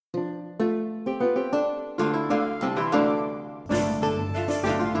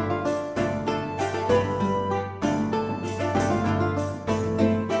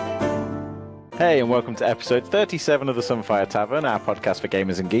G'day and welcome to episode 37 of the Sunfire Tavern, our podcast for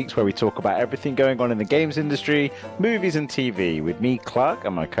gamers and geeks, where we talk about everything going on in the games industry, movies and TV, with me, Clark,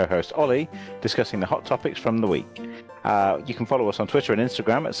 and my co-host Ollie, discussing the hot topics from the week. You can follow us on Twitter and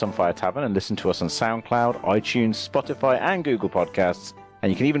Instagram at Sunfire Tavern and listen to us on SoundCloud, iTunes, Spotify and Google Podcasts.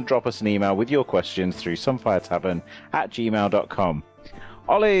 And you can even drop us an email with your questions through sunfiretavern@gmail.com.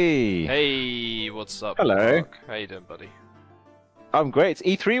 Ollie! Hey, what's up? Hello. Mark? How you doing, buddy? I'm great.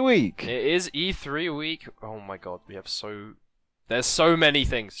 It's E3 week. It is E3 week. Oh my god, there's so many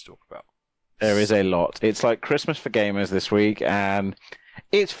things to talk about. There is a lot. It's like Christmas for gamers this week, and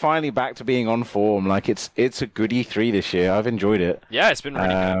it's finally back to being on form. Like it's a good E3 this year. I've enjoyed it. Yeah, it's been really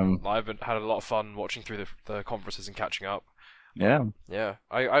good. I've had a lot of fun watching through the conferences and catching up. Yeah. Yeah.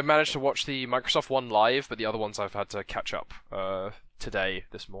 I managed to watch the Microsoft one live, but the other ones I've had to catch up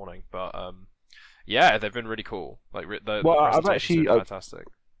this morning. But yeah, they've been really cool. Like the presentations are fantastic.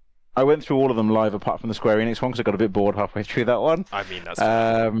 I went through all of them live apart from the Square Enix one because I got a bit bored halfway through that one. I mean, that's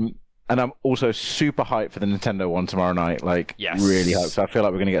and I'm also super hyped for the Nintendo one tomorrow night. Like, yes. Really hyped. So I feel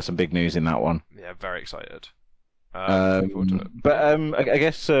like we're going to get some big news in that one. Yeah, very excited. Looking forward to it. But I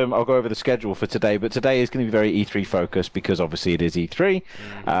guess I'll go over the schedule for today. But today is going to be very E3 focused because obviously it is E3.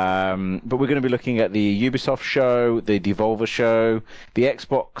 But we're going to be looking at the Ubisoft show, the Devolver show, the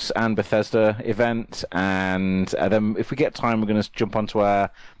Xbox and Bethesda event, and then if we get time, we're going to jump onto our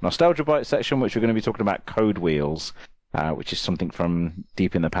Nostalgia Bite section, which we're going to be talking about Code Wheels, which is something from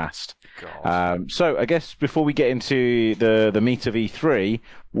deep in the past. So I guess before we get into the meat of E3,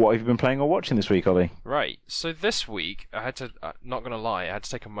 what have you been playing or watching this week, Ollie? Right, so this week, I had to, not going to lie, I had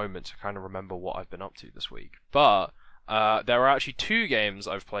to take a moment to kind of remember what I've been up to this week. But there are actually two games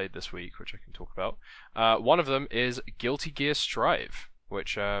I've played this week, which I can talk about. One of them is Guilty Gear Strive,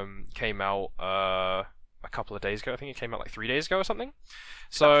 which came out a couple of days ago. I think it came out like 3 days ago or something.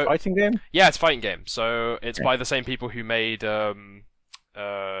 So fighting game? Yeah, it's a fighting game. So it's by the same people who made Dragon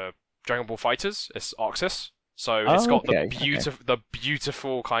Ball FighterZ. It's Oxys. So it's got the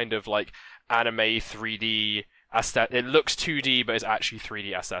beautiful kind of like anime 3D aesthetic. It looks 2D, but it's actually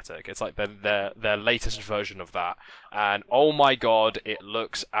 3D aesthetic. It's like their latest version of that. And oh my god, it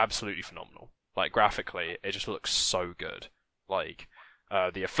looks absolutely phenomenal. Like graphically, it just looks so good. Like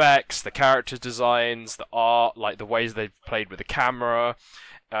the effects, the character designs, the art, like the ways they've played with the camera.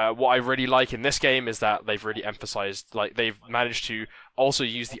 What I really like in this game is that they've really emphasized, like they've managed to also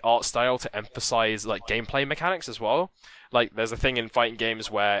use the art style to emphasize like gameplay mechanics as well. Like there's a thing in fighting games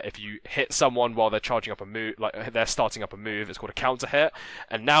where if you hit someone while they're charging up a move, like they're starting up a move, it's called a counter hit.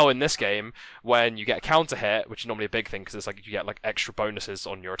 And now in this game, when you get a counter hit, which is normally a big thing because it's like you get like extra bonuses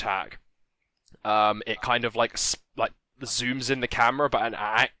on your attack, it kind of like zooms in the camera but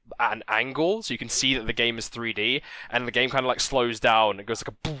at an angle, so you can see that the game is 3D, and the game kind of like slows down and goes like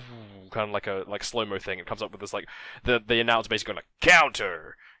a boom, kind of like a slow-mo thing. It comes up with this like the announcer basically going like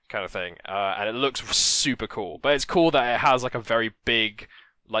counter kind of thing, and it looks super cool. But it's cool that it has like a very big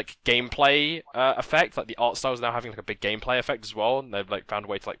like gameplay effect. Like the art style is now having like a big gameplay effect as well, and they've like found a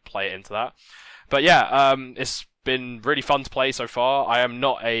way to like play it into that. But yeah, it's been really fun to play so far. I am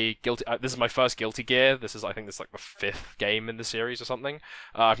not a Guilty... this is my first Guilty Gear. I think this is like the 5th game in the series or something.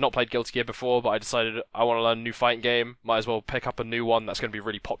 I've not played Guilty Gear before, but I decided I want to learn a new fighting game. Might as well pick up a new one that's going to be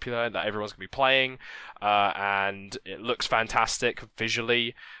really popular and that everyone's going to be playing. And it looks fantastic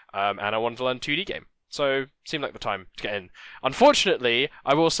visually. And I wanted to learn a 2D game. So, seemed like the time to get in. Unfortunately,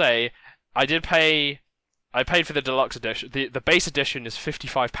 I will say, I paid for the deluxe edition. The base edition is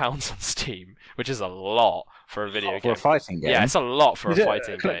 £55 on Steam, which is a lot for a video game. For a fighting game? Yeah, it's a lot for a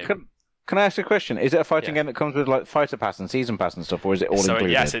fighting game. Can I ask you a question? Is it a fighting game that comes with like fighter pass and season pass and stuff, or is it all included?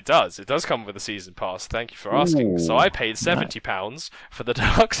 Yes, it does. It does come with a season pass. Thank you for asking. So I paid £70 for the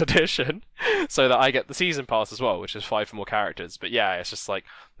deluxe edition, so that I get the season pass as well, which is 5 for more characters. But yeah, it's just like,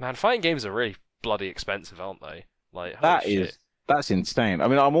 man, fighting games are really bloody expensive, aren't they? Like That's insane. I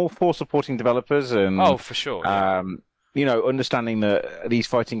mean, I'm all for supporting developers and... Oh, for sure. Yeah. Understanding that these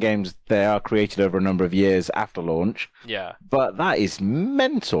fighting games, they are created over a number of years after launch. Yeah. But that is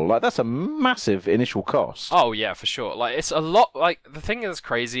mental. Like, that's a massive initial cost. Oh, yeah, for sure. Like, it's a lot... Like, the thing that's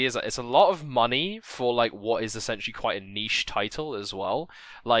crazy is that it's a lot of money for, like, what is essentially quite a niche title as well.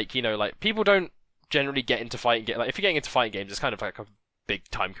 Like, like, people don't generally get into fighting games. Like, if you're getting into fighting games, it's kind of like a big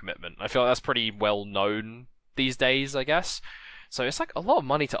time commitment. I feel like that's pretty well known these days, I guess. So it's like a lot of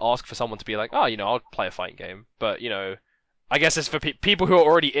money to ask for someone to be like, oh, I'll play a fighting game. But, I guess it's for people who are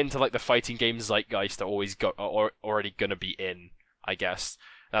already into like the fighting game zeitgeist are already gonna be in, I guess.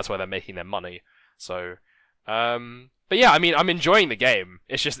 That's why they're making their money. So, but yeah, I mean, I'm enjoying the game.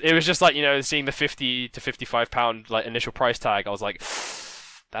 It was just like, seeing the £50 to £55 like initial price tag, I was like,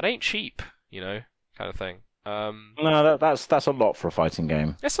 that ain't cheap. kind of thing. No, that's a lot for a fighting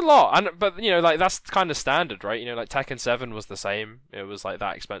game. It's a lot, but like that's kind of standard, right? Like Tekken 7 was the same. It was like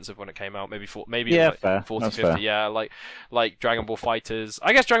that expensive when it came out. Maybe Yeah, like fair. 40, That's 50. fair. Yeah, like Dragon Ball Fighters.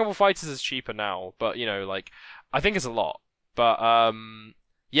 I guess Dragon Ball Fighters is cheaper now, but like I think it's a lot. But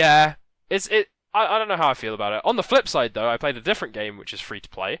yeah, I don't know how I feel about it. On the flip side, though, I played a different game which is free to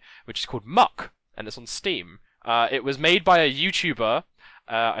play, which is called Muck, and it's on Steam. It was made by a YouTuber.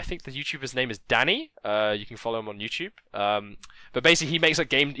 I think the YouTuber's name is Danny. You can follow him on YouTube. But basically, he makes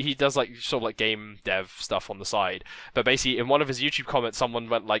he does like sort of like game dev stuff on the side. But basically, in one of his YouTube comments, someone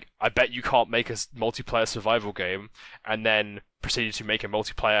went like, "I bet you can't make a multiplayer survival game," and then proceeded to make a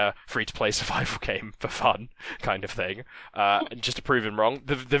multiplayer free-to-play survival game for fun, kind of thing. And just to prove him wrong,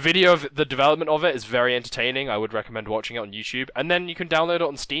 the video of the development of it is very entertaining. I would recommend watching it on YouTube, and then you can download it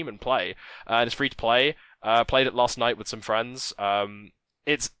on Steam and play. And it's free to play. Played it last night with some friends.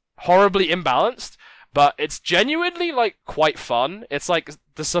 It's horribly imbalanced, but it's genuinely like quite fun. It's like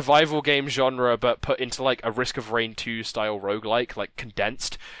the survival game genre, but put into like a Risk of Rain 2 style roguelike, like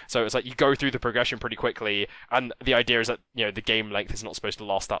condensed. So it's like you go through the progression pretty quickly, and the idea is that the game length is not supposed to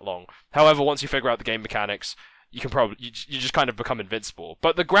last that long. However, once you figure out the game mechanics, you can you just kind of become invincible.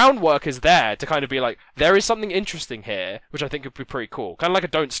 But the groundwork is there to kind of be like, there is something interesting here, which I think would be pretty cool. Kind of like a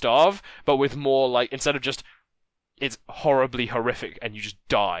Don't Starve, but with more like, instead of just it's horribly horrific and you just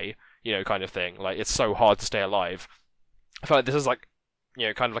die, kind of thing. Like, it's so hard to stay alive. I feel like this is like,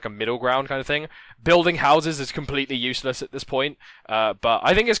 kind of like a middle ground kind of thing. Building houses is completely useless at this point, but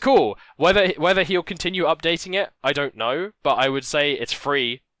I think it's cool. Whether he'll continue updating it, I don't know, but I would say it's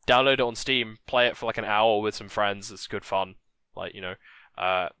free. Download it on Steam, play it for like an hour with some friends. It's good fun. Like,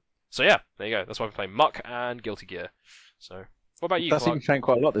 so yeah, there you go. That's why we're playing Muck and Guilty Gear. So, what about you, That's Clark? you've been playing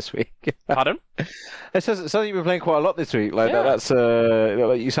quite a lot this week. Pardon? It says you've been playing quite a lot this week. Like Yeah. that's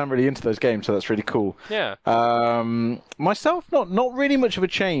you sound really into those games, so that's really cool. Yeah. Myself, not really much of a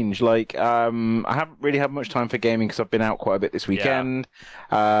change. Like I haven't really had much time for gaming because I've been out quite a bit this weekend.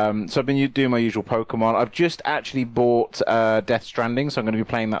 So I've been doing my usual Pokemon. I've just actually bought Death Stranding, so I'm going to be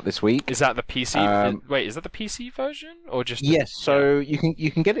playing that this week. Is that the PC? Wait, is that the PC version or just? Yes. So you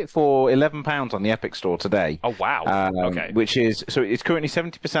can get it for £11 on the Epic Store today. Oh wow. Okay. Which is it's currently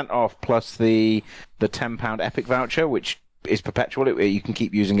 70% off plus the £10 Epic voucher, which is perpetual. You can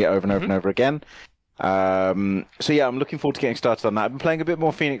keep using it over and over and over again. So yeah, I'm looking forward to getting started on that. I've been playing a bit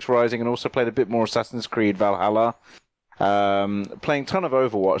more Phoenix Rising and also played a bit more Assassin's Creed Valhalla. Playing a ton of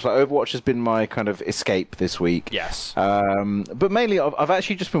Overwatch. Like Overwatch has been my kind of escape this week. Yes. But mainly I've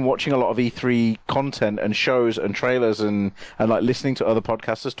actually just been watching a lot of E3 content and shows and trailers and like listening to other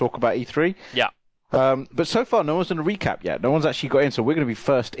podcasters talk about E3. Yeah. But so far, no one's done a recap yet. No one's actually got in, so we're going to be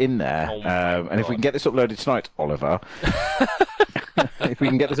first in there. And if we can get this uploaded tonight, Oliver, if we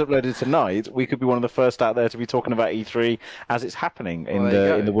can get this uploaded tonight, we could be one of the first out there to be talking about E3 as it's happening in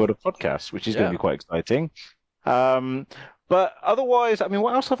the world of podcasts, which is going to be quite exciting. But otherwise, I mean,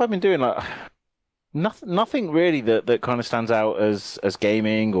 what else have I been doing? Like, nothing really that kind of stands out as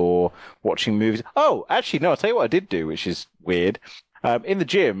gaming or watching movies. Oh, actually, no. I'll tell you what I did do, which is weird. In the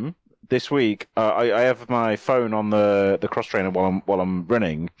gym this week, I have my phone on the cross trainer while I'm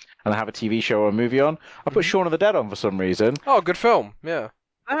running, and I have a TV show or a movie on. I put Shaun of the Dead on for some reason. Oh, good film. Yeah.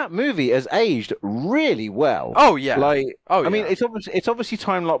 That movie has aged really well. Oh yeah. I mean, it's obviously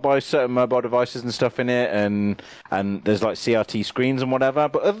time locked by certain mobile devices and stuff in it, and there's like CRT screens and whatever.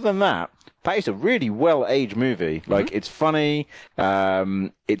 But other than that is a really well aged movie. Like it's funny,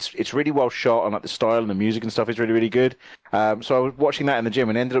 it's really well shot, and like the style and the music and stuff is really really good. So I was watching that in the gym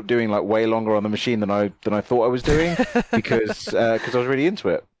and ended up doing like way longer on the machine than I thought I was doing because I was really into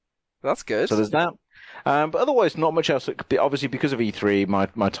it. That's good. So there's that. But otherwise, not much else. Obviously, because of E3,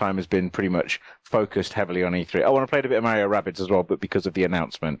 my time has been pretty much focused heavily on E3. Oh, and I played a bit of Mario Rabbids as well, but because of the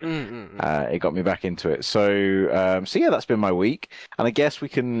announcement, it got me back into it. So yeah, that's been my week. And I guess we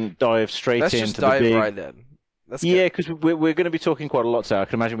can dive straight into Let's just dive the big... right in. Yeah, because we're going to be talking quite a lot today. I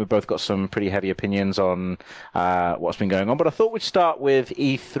can imagine we've both got some pretty heavy opinions on what's been going on. But I thought we'd start with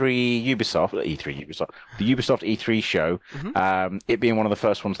the Ubisoft E3 show, it being one of the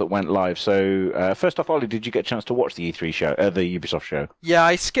first ones that went live. So first off, Ollie, did you get a chance to watch the E3 show, the Ubisoft show? Yeah,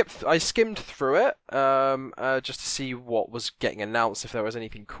 I skimmed through it just to see what was getting announced, if there was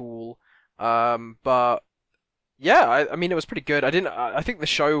anything cool. But yeah, I mean, it was pretty good. I think the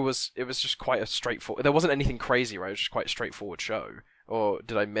show was just quite a straightforward. There wasn't anything crazy, right? It was just quite a straightforward show. Or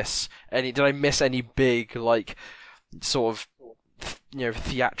did I miss any big like sort of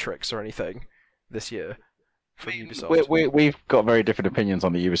theatrics or anything this year? from Ubisoft. We've got very different opinions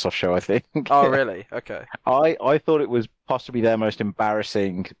on the Ubisoft show, I think. Oh, really? Okay. I thought it was possibly their most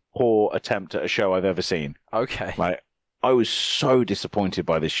embarrassing, poor attempt at a show I've ever seen. Okay. Like, I was so disappointed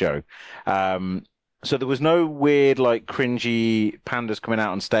by this show. So there was no weird, like, cringy pandas coming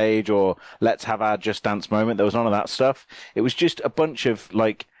out on stage or let's have our Just Dance moment. There was none of that stuff. It was just a bunch of,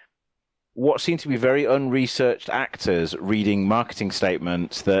 like, what seemed to be very unresearched actors reading marketing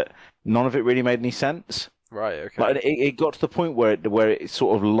statements that none of it really made any sense. Right, okay. Like, it got to the point where it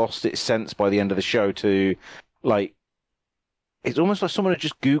sort of lost its sense by the end of the show to, like, it's almost like someone had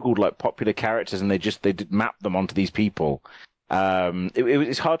just Googled, like, popular characters and they did map them onto these people.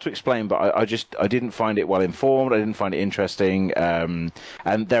 It's hard to explain, but I didn't find it well informed. I didn't find it interesting. And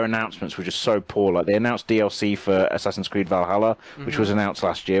their announcements were just so poor. Like, they announced DLC for Assassin's Creed Valhalla, which was announced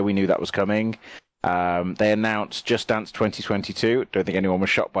last year. We knew that was coming. They announced Just Dance 2022. Don't think anyone was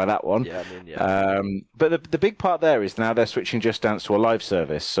shocked by that one. Yeah, I mean, yeah. But the big part there is now they're switching Just Dance to a live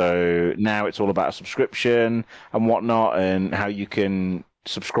service. So now it's all about a subscription and whatnot, and how you can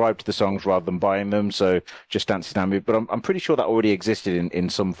subscribe to the songs rather than buying them. So Just Dance is now moved, but I'm pretty sure that already existed in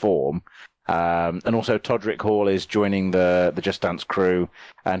some form. And also Todrick Hall is joining the Just Dance crew,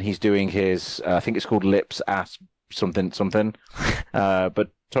 and he's doing his I think it's called Lips Ass something. But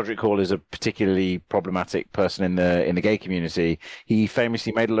Todrick Hall is a particularly problematic person in the gay community. He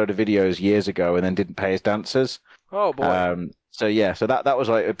famously made a load of videos years ago and then didn't pay his dancers. Oh boy. So that was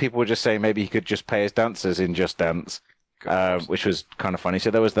like, people were just saying maybe he could just pay his dancers in Just Dance. Which was kind of funny.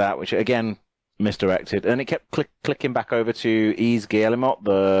 So there was that, which again misdirected, and it kept clicking back over to Yves Guillemot,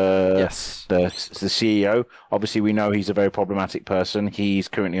 the CEO. Obviously, we know he's a very problematic person. He's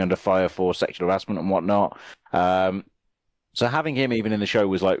currently under fire for sexual harassment and whatnot. So having him even in the show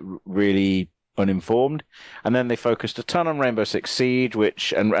was like really uninformed. And then they focused a ton on Rainbow Six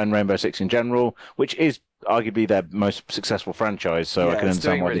Siege, and Rainbow Six in general, which is arguably their most successful franchise. So I can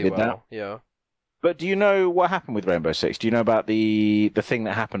understand why they did that. Yeah. But do you know what happened with Rainbow Six? Do you know about the thing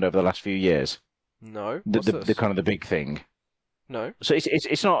that happened over the last few years? No. The kind of the big thing. No. So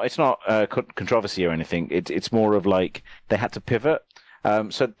it's not controversy or anything. It's more of like they had to pivot.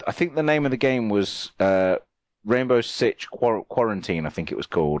 So I think the name of the game was Rainbow Six Quarantine. I think it was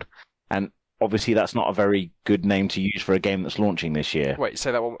called, and obviously that's not a very good name to use for a game that's launching this year. Wait,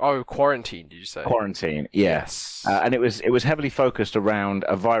 say that one. Oh, Quarantine, did you say? Quarantine, yeah. Yes. And it was heavily focused around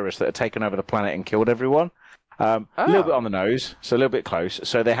a virus that had taken over the planet and killed everyone. A little bit on the nose, so a little bit close.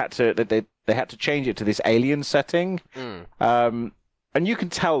 So they had to change it to this alien setting. And you can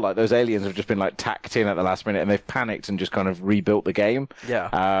tell like those aliens have just been like tacked in at the last minute, and they've panicked and just kind of rebuilt the game.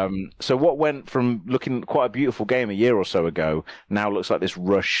 Yeah. So what went from looking quite a beautiful game a year or so ago now looks like this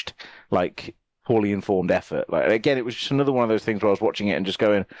rushed, like poorly informed effort. Like again, it was just another one of those things where I was watching it and just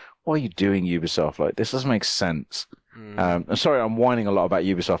going, "What are you doing, Ubisoft? Like this doesn't make sense." I'm sorry, I'm whining a lot about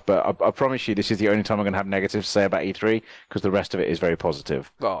Ubisoft, but I promise you, this is the only time I'm going to have negatives to say about E3 because the rest of it is very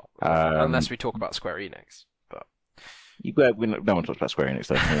positive. Well, unless we talk about Square Enix. No one talks about Square Enix,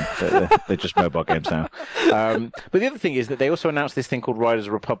 though. They're just mobile games now. But the other thing is that they also announced this thing called Riders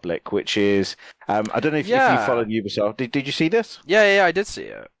Republic, which is I don't know if you followed Ubisoft. Did you see this? Yeah, I did see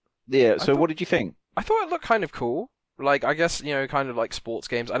it. Yeah. So what did you think? I thought it looked kind of cool. Like I guess kind of like sports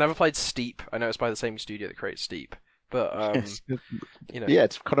games. I never played Steep. I know it's by the same studio that creates Steep. But yeah,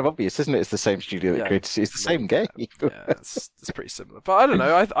 it's kind of obvious, isn't it? It's the same studio that creates. It's the same game. Yeah, it's pretty similar. But I don't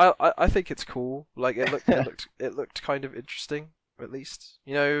know. I think it's cool. Like it looked kind of interesting, at least.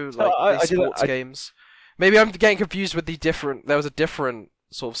 Like these sports games. Maybe I'm getting confused with There was a different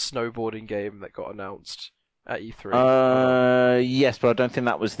sort of snowboarding game that got announced at E3. Yes, but I don't think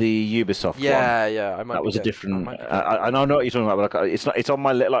that was the Ubisoft one. Yeah. That was a different. I know what you're talking about, but it's not. It's on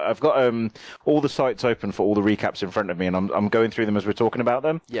my like. I've got all the sites open for all the recaps in front of me, and I'm going through them as we're talking about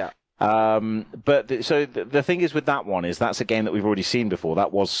them. Yeah. But the thing is with that one is that's a game that we've already seen before.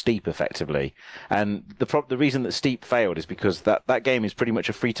 That was Steep effectively, and the reason that Steep failed is because that game is pretty much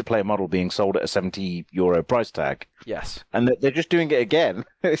a free to play model being sold at a €70 price tag. Yes. And they're just doing it again.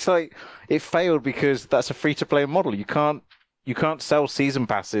 It's like it failed because that's a free to play model. You can't sell season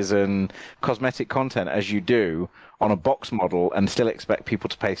passes and cosmetic content as you do on a box model and still expect people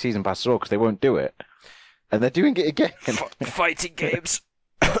to pay season passes because they won't do it. And they're doing it again. Fighting games.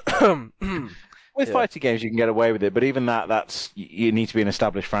 With fighting games, you can get away with it, but even that's you need to be an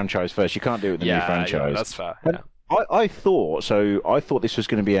established franchise first. You can't do it with a new franchise. Yeah, that's fair. I thought this was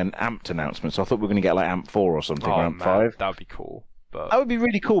going to be an Amped announcement, so I thought we were going to get like Amp 4 or something, or Amp 5. That would be cool. But... That would be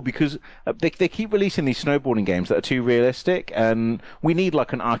really cool because they keep releasing these snowboarding games that are too realistic, and we need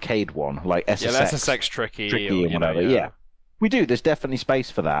like an arcade one, like SSX. Yeah, SSX Tricky or whatever. Yeah. we do. There's definitely space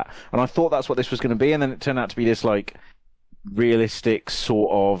for that, and I thought that's what this was going to be, and then it turned out to be this like realistic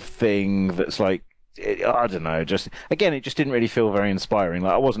sort of thing that's like I don't know. Just again, it just didn't really feel very inspiring.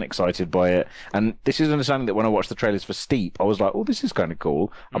 Like I wasn't excited by it, and this is understanding that when I watched the trailers for Steep, I was like, "Oh, this is kind of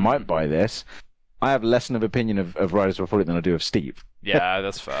cool. I might buy this." I have less of an opinion of Riders Republic than I do of Steep. Yeah,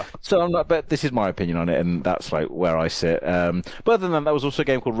 that's fair. So I'm not, but this is my opinion on it, and that's like where I sit. But other than that, there was also a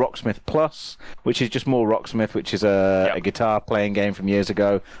game called Rocksmith Plus, which is just more Rocksmith, which is a guitar playing game from years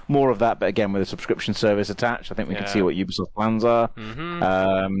ago. More of that, but again with a subscription service attached. I think we can see what Ubisoft plans are.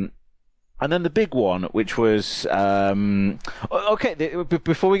 Mm-hmm. And then the big one, which was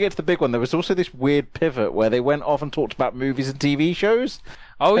before we get to the big one, there was also this weird pivot where they went off and talked about movies and TV shows.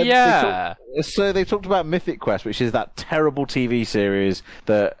 Oh, yeah. So they talked about Mythic Quest, which is that terrible TV series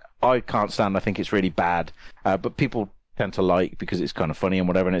that I can't stand. I think it's really bad, but people tend to like because it's kind of funny and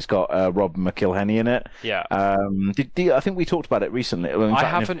whatever, and it's got Rob McElhenney in it. Yeah. I think we talked about it recently.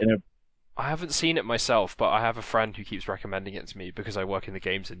 I haven't seen it myself, but I have a friend who keeps recommending it to me because I work in the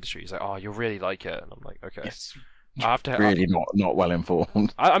games industry. He's like, "Oh, you'll really like it," and I'm like, "Okay." Yes. I have to. Really not well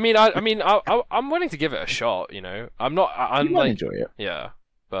informed. I'm willing to give it a shot. You know, I'm not. I'm you like, enjoy it. Yeah,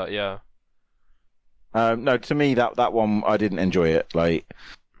 but yeah. No, to me that one I didn't enjoy it. Like,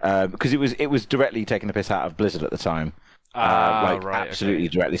 because it was directly taking the piss out of Blizzard at the time. Absolutely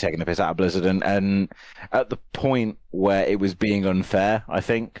directly taking the piss out of Blizzard, and at the point where it was being unfair, I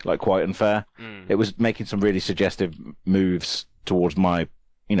think, like quite unfair, it was making some really suggestive moves towards my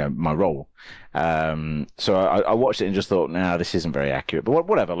role. So I watched it and just thought, nah, this isn't very accurate. But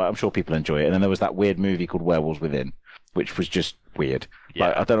whatever, like I'm sure people enjoy it. And then there was that weird movie called Werewolves Within, which was just weird. Yeah.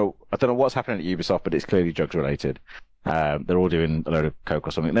 Like, I don't know what's happening at Ubisoft, but it's clearly drugs related. They're all doing a load of coke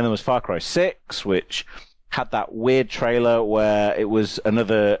or something. And then there was Far Cry 6, which had that weird trailer where it was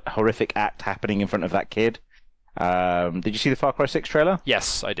another horrific act happening in front of that kid. Did you see the Far Cry 6 trailer?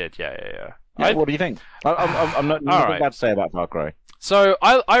 Yes, I did. Yeah. What do you think? I'm not nothing bad to say about Far Cry. So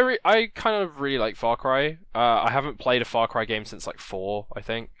I kind of really like Far Cry. I haven't played a Far Cry game since like 4, I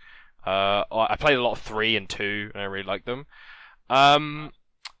think. I played a lot of 3 and 2, and I really liked them.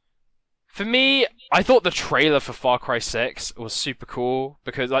 For me, I thought the trailer for Far Cry 6 was super cool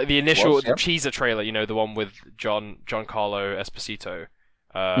because like the initial teaser trailer, you know, the one with Giancarlo Esposito.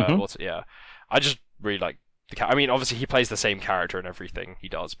 I just really like the I mean, obviously he plays the same character and everything he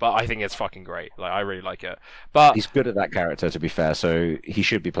does, but I think it's fucking great. Like I really like it. But he's good at that character, to be fair. So he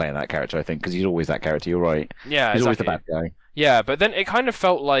should be playing that character, I think, because he's always that character. You're right. Yeah, he's exactly. always the bad guy. Yeah, but then it kind of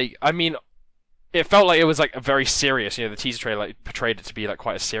felt like, I mean, it felt like it was like a very serious, you know, the teaser trailer like, portrayed it to be like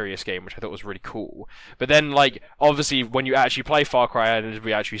quite a serious game, which I thought was really cool. But then like, obviously when you actually play Far Cry and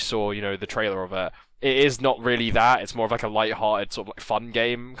we actually saw, you know, the trailer of it, it is not really that. It's more of like a light-hearted sort of like fun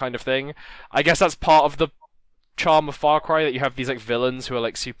game kind of thing. I guess that's part of the charm of Far Cry, that you have these like villains who are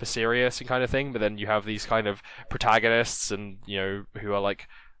like super serious and kind of thing, but then you have these kind of protagonists and, you know, who are like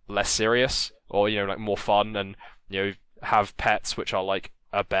less serious or, you know, like more fun and, you know, have pets which are like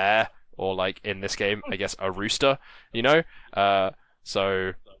a bear or like in this game, I guess a rooster, you know?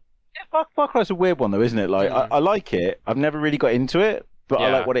 So yeah, Far Cry's a weird one though, isn't it? Like I like it. I've never really got into it, but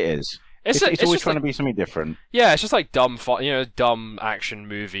I like what it is. It's always trying to be something different. Yeah, it's just like dumb action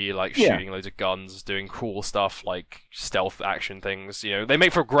movie, like shooting loads of guns, doing cool stuff like stealth action things. You know, they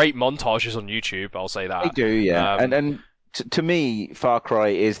make for great montages on YouTube. I'll say that. They do, yeah. And to me, Far Cry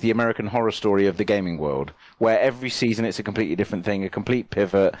is the American Horror Story of the gaming world, where every season it's a completely different thing, a complete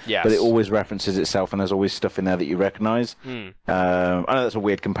pivot, but it always references itself, and there's always stuff in there that you recognise. I know that's a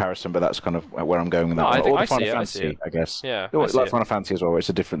weird comparison, but that's kind of where I'm going with that. I think or Final Fantasy, I guess. Yeah, like Final Fantasy as well, where it's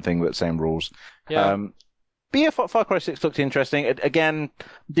a different thing, but same rules. Yeah. But yeah, Far Cry 6 looked interesting. It, again,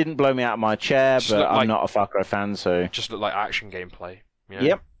 didn't blow me out of my chair, but I'm not a Far Cry fan, so... Just looked like action gameplay. You know?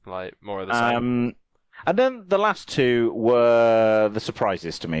 Yep. Like, more of the same. And then the last two were the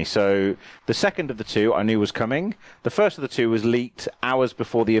surprises to me. So the second of the two I knew was coming. The first of the two was leaked hours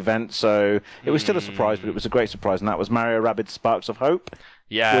before the event, so it was still a surprise, but it was a great surprise, and that was Mario Rabbids Sparks of Hope.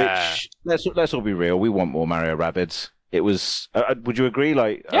 Yeah. Which, let's all be real, we want more Mario Rabbids. It was. Would you agree?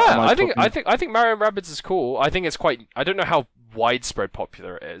 Like, yeah, I think Mario Rabbids is cool. I think it's quite. I don't know how widespread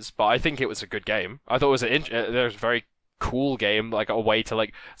popular it is, but I think it was a good game. I thought it was a very cool game, like a way to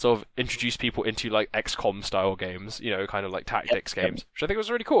like sort of introduce people into like XCOM style games, you know, kind of like tactics games, which I think was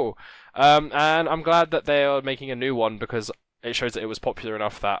really cool. And I'm glad that they are making a new one because it shows that it was popular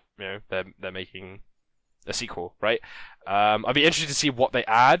enough that, you know, they're making a sequel, right? I'd be interested to see what they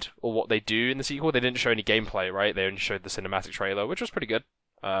add or what they do in the sequel. They didn't show any gameplay, right? They only showed the cinematic trailer, which was pretty good.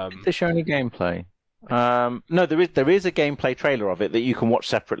 Did they show any gameplay? No, there is a gameplay trailer of it that you can watch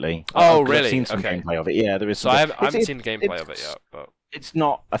separately. Oh, really? I've seen some gameplay of it. Yeah, there is. So I haven't seen the gameplay of it yet, but it's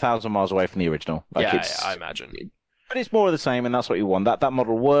not 1,000 miles away from the original. Yeah, I imagine. But it's more of the same, and that's what you want. That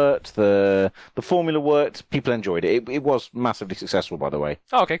model worked. The formula worked. People enjoyed it. It was massively successful, by the way.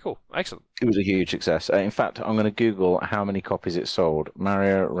 Oh, okay, cool, excellent. It was a huge success. In fact, I'm going to Google how many copies it sold.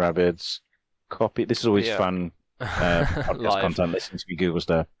 Mario Rabbids copy. This is always fun podcast content. Listening to me Google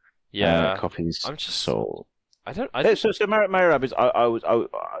stuff. Yeah, copies sold. So Mario Rabbids.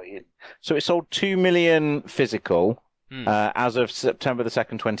 So it sold 2 million physical as of September the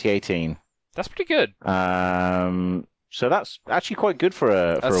 2nd, 2018. That's pretty good. So that's actually quite good for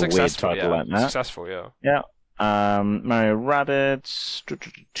a weird title like that. Successful, yeah. Yeah. Mario Rabbids,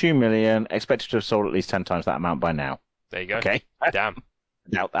 2 million, expected to have sold at least 10 times that amount by now. There you go. Okay. Damn.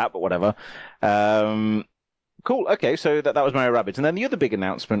 Doubt that, but whatever. Cool. Okay, so that was Mario Rabbids, and then the other big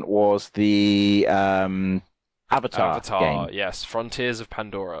announcement was the Avatar game. Yes, Frontiers of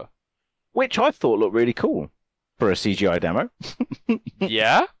Pandora, which I thought looked really cool for a CGI demo.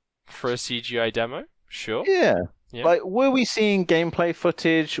 Yeah. For a CGI demo, sure. Yeah. Like, were we seeing gameplay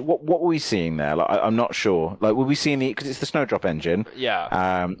footage? What were we seeing there? Like, I'm not sure. Like, were we seeing because it's the Snowdrop engine?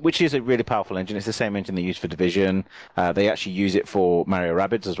 Yeah. Which is a really powerful engine. It's the same engine they use for Division. They actually use it for Mario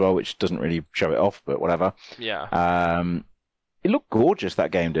Rabbids as well, which doesn't really show it off, but whatever. Yeah. It looked gorgeous.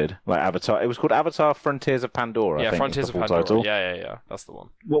 That game did. Like Avatar. It was called Avatar: Frontiers of Pandora. Yeah, I think, Frontiers of Pandora. Title. Yeah. That's the one.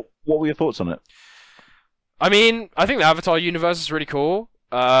 What were your thoughts on it? I mean, I think the Avatar universe is really cool.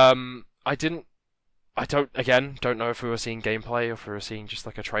 I don't know if we were seeing gameplay or if we were seeing just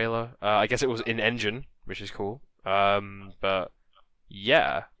like a trailer. I guess it was in engine, which is cool. But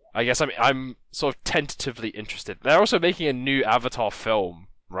yeah, I guess I'm sort of tentatively interested. They're also making a new Avatar film,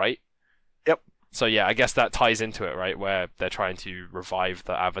 right? Yep. So yeah, I guess that ties into it, right? Where they're trying to revive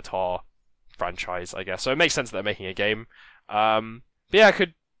the Avatar franchise, I guess. So it makes sense that they're making a game. But yeah, it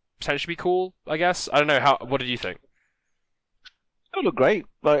could potentially be cool, I guess. I don't know. What did you think? It looked great.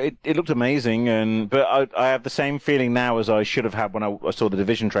 Like it looked amazing, but I have the same feeling now as I should have had when I saw the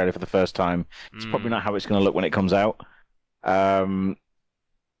Division trailer for the first time. It's probably not how it's going to look when it comes out. I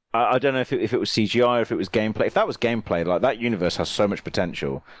don't know if it was CGI or if it was gameplay. If that was gameplay, like that universe has so much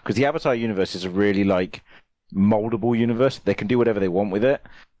potential because the Avatar universe is a really like moldable universe. They can do whatever they want with it.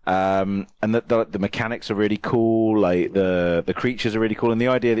 And the mechanics are really cool. Like the creatures are really cool, and the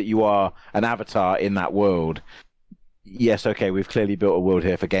idea that you are an avatar in that world. Yes, okay, we've clearly built a world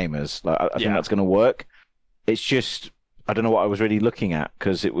here for gamers. Like, I think that's going to work. It's just I don't know what I was really looking at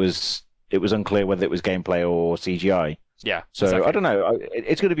because it was unclear whether it was gameplay or CGI. Yeah. So exactly. I don't know.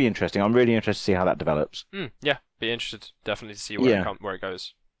 It's going to be interesting. I'm really interested to see how that develops. Yeah, be interested definitely to see where it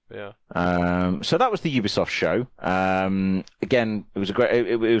goes. Yeah. So that was the Ubisoft show. Again, it was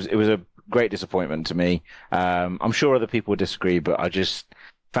a great disappointment to me. I'm sure other people would disagree, but I just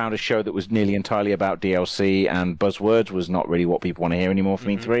found a show that was nearly entirely about DLC and buzzwords was not really what people want to hear anymore from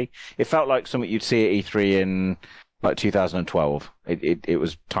E3. It felt like something you'd see at E3 in like 2012. It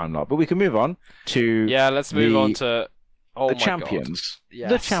was time locked. But we can move on to let's move on to the champions.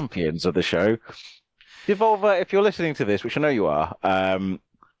 Yes. The champions of the show. Devolver, if you're listening to this, which I know you are,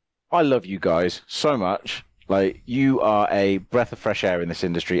 I love you guys so much. Like, you are a breath of fresh air in this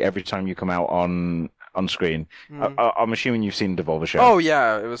industry every time you come out on screen. I'm assuming you've seen the Devolver show. Oh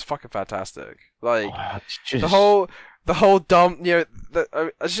yeah, it was fucking fantastic. Like the whole dumb,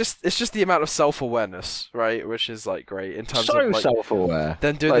 it's just the amount of self-awareness, right? Which is like great in terms of like self-aware.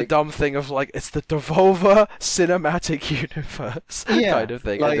 Then doing the dumb thing of like it's the Devolver cinematic universe kind of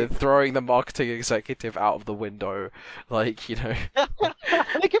thing, and then throwing the marketing executive out of the window, like they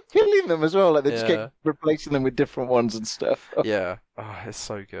kept killing them as well. Like they just kept replacing them with different ones and stuff. Yeah, it's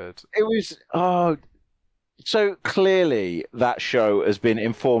so good. It was so clearly that show has been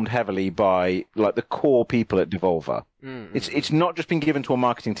informed heavily by like the core people at Devolver. It's not just been given to a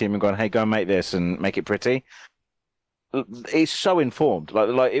marketing team and gone, hey, go and make this and make it pretty. It's so informed.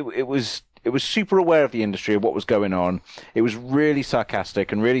 Like it was super aware of the industry, of what was going on. It was really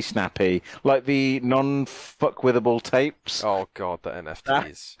sarcastic and really snappy, like the non-fuckwithable tapes. Oh god, the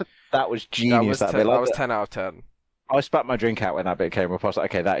NFTs. That was genius. That was 10 out of 10. I spat my drink out when that bit came up. I was like,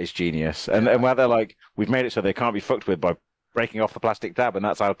 okay, that is genius. And where they're like, we've made it so they can't be fucked with by breaking off the plastic tab, and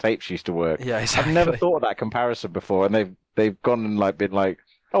that's how tapes used to work. Yeah, exactly. I've never thought of that comparison before, and they've gone and been like,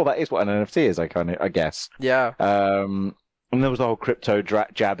 oh, that is what an NFT is. I guess. Yeah. And there was the whole crypto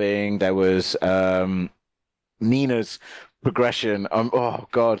jabbing. There was Nina's progression. Oh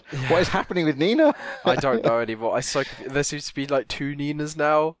God, what is happening with Nina? I don't know anymore. There seems to be like 2 Ninas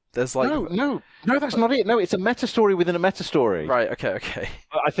now. There's like no, that's not it. No, it's a meta story within a meta story. Right. Okay.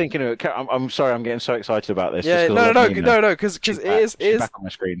 I think I'm sorry. I'm getting so excited about this. Yeah. No. Because it is back on my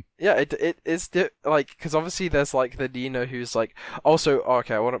screen. Yeah. It is like because obviously there's like the Nina who's like also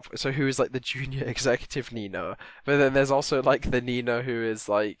okay. So who is like the junior executive Nina, but then there's also like the Nina who is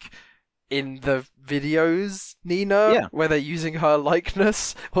like in the videos Nina, where they're using her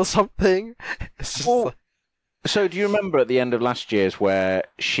likeness or something. It's just so do you remember at the end of last year's where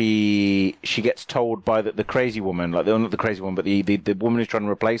she gets told by the crazy woman, like not the crazy woman, but the woman who's trying to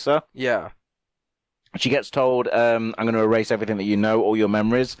replace her? Yeah. She gets told, I'm going to erase everything that you know, all your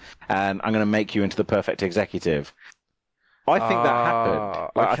memories, and I'm going to make you into the perfect executive. I think that happened.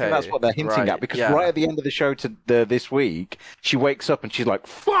 I think that's what they're hinting at, because right at the end of the show this week, she wakes up and she's like,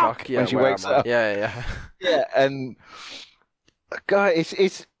 "Fuck!" when she wakes up. Yeah. Yeah, and guys,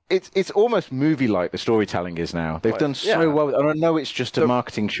 it's almost movie-like, the storytelling is now. They've done so well. And I know it's just a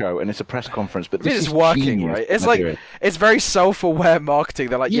marketing show and it's a press conference, but this is working, right? It's like it's very self-aware marketing.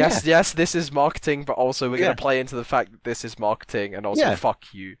 They're like, yes, this is marketing, but also we're going to play into the fact that this is marketing and also fuck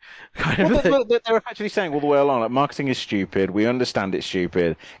you. They're actually saying all the way along, like, marketing is stupid. We understand it's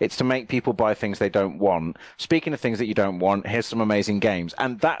stupid. It's to make people buy things they don't want. Speaking of things that you don't want, here's some amazing games.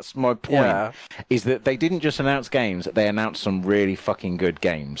 And that's my point, is that they didn't just announce games, they announced some really fucking good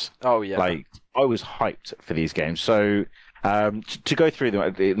games. Oh yeah, like I was hyped for these games. So to go through them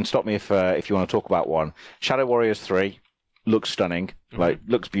and stop me if you want to talk about one. Shadow Warriors 3 looks stunning,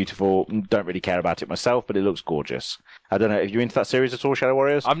 looks beautiful. Don't really care about it myself, but it looks gorgeous. I don't know if you're into that series at all, Shadow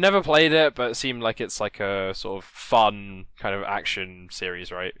Warriors. I've never played it, but it seemed like it's like a sort of fun kind of action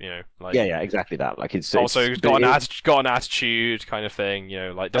series, right? You know, like yeah, exactly that. Like it's got an attitude kind of thing. You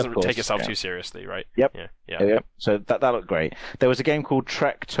know, like doesn't take itself too seriously, right? Yep. Yeah. So that looked great. There was a game called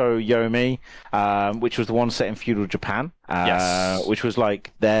Trek to Yomi, which was the one set in feudal Japan. Which was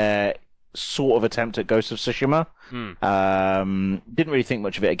like their sort of attempt at Ghost of Tsushima. Didn't really think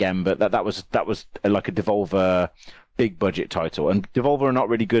much of it again, but that was like a Devolver big budget title, and Devolver are not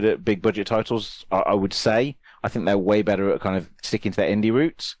really good at big budget titles, I would say. I think they're way better at kind of sticking to their indie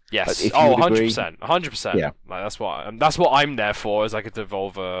roots. Yes. 100%. Yeah. Like, that's what I'm there for, as like a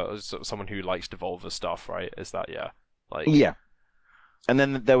Devolver, as someone who likes Devolver stuff, right? Is that And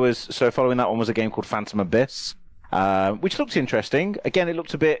then there was, so following that one was a game called Phantom Abyss. Which looks interesting. Again, it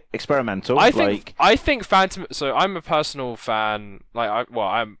looked a bit experimental. I think Phantom. So I'm a personal fan.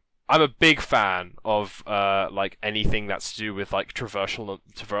 I'm a big fan of like anything that's to do with like traversal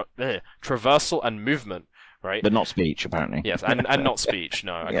and movement, right? But not speech, apparently. Yes, and not speech.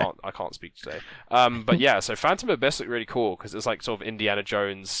 No, I can't speak today. But yeah, so Phantom Abyss looked really cool because it's like sort of Indiana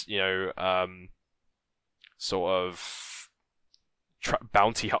Jones, you know, sort of.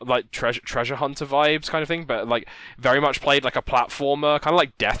 Bounty like treasure hunter vibes kind of thing, but like very much played like a platformer, kind of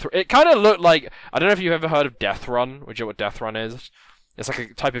like Death. It kind of looked like, I don't know if you've ever heard of Death Run. Would you know what Death Run is? It's like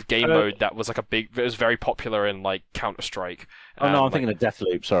a type of game mode that was like it was very popular in like Counter-Strike. Oh no, I'm thinking of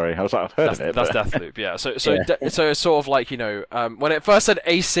Deathloop. Sorry, I was like, I've heard of it. That's Deathloop, yeah. So it's sort of like, you know, when it first said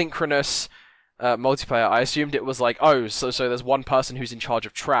asynchronous multiplayer, I assumed it was like, so there's one person who's in charge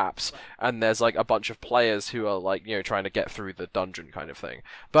of traps, and there's like a bunch of players who are like, you know, trying to get through the dungeon kind of thing.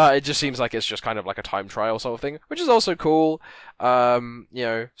 But it just seems like it's just kind of like a time trial sort of thing, which is also cool. You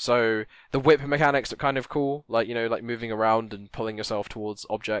know, so the whip mechanics are kind of cool, like, you know, like moving around and pulling yourself towards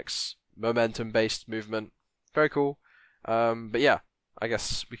objects, momentum-based movement, very cool. But yeah, I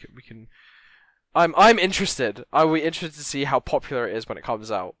guess we can. I'm interested. I'll be interested to see how popular it is when it comes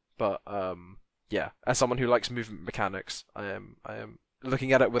out. But yeah, as someone who likes movement mechanics, I am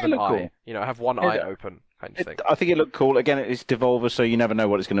looking at it with an eye. Cool. You know, I have one eye open, kind of thing. I think it looked cool. Again, it's Devolver, so you never know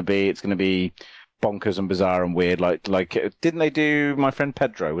what it's going to be. It's going to be bonkers and bizarre and weird. Like, didn't they do My Friend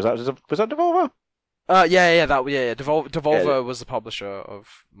Pedro? Was that Devolver? Devolver was the publisher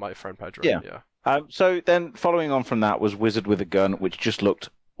of My Friend Pedro. Yeah. So then, following on from that was Wizard with a Gun, which just looked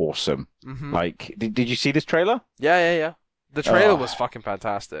awesome. Mm-hmm. Like, did you see this trailer? Yeah. The trailer was fucking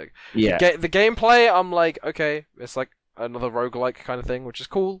fantastic. Yeah. The gameplay, I'm like, okay, it's like another roguelike kind of thing, which is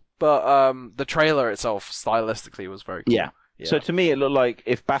cool. But the trailer itself, stylistically, was very cool. Yeah. So to me, it looked like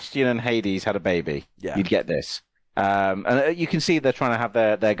if Bastion and Hades had a baby, you'd get this. And you can see they're trying to have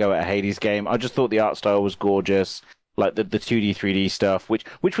their go at a Hades game. I just thought the art style was gorgeous. Like the 2D, 3D stuff,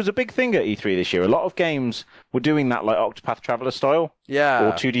 which was a big thing at E3 this year. A lot of games were doing that, like Octopath Traveler style,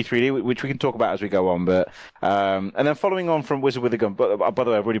 or 2D, 3D, which we can talk about as we go on. But and then following on from Wizard with a Gun, but by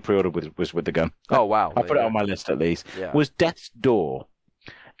the way, I've already pre-ordered Wizard with the Gun. Oh wow! I put it on my list at least. Was Death's Door.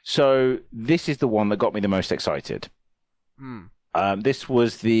 So this is the one that got me the most excited. This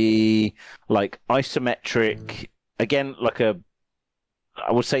was the like isometric, again, like I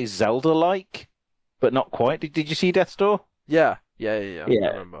would say Zelda-like, but not quite. Did you see Death's Door? Yeah. I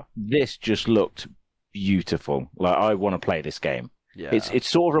remember. This just looked beautiful. Like, I want to play this game. Yeah. It's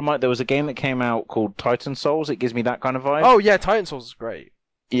sort of there was a game that came out called Titan Souls. It gives me that kind of vibe. Oh yeah, Titan Souls is great.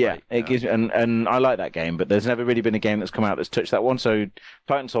 Yeah, it gives, and I like that game, but there's never really been a game that's come out that's touched that one. So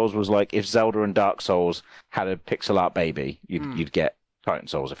Titan Souls was like if Zelda and Dark Souls had a pixel art baby, you'd get Titan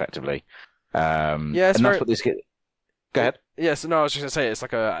Souls effectively. Yeah, and that's what this. Go ahead. Yes, no, I was just gonna say it's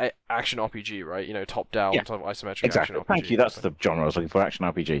like a action RPG, right? You know, top down, type of isometric exactly. action RPG. Thank you. That's the genre I was looking for. Action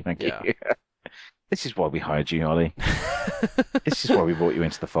RPG. Thank you. This is why we hired you, Ollie. This is why we brought you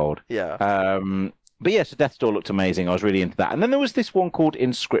into the fold. Yeah. But yeah, so Death's Door looked amazing. I was really into that. And then there was this one called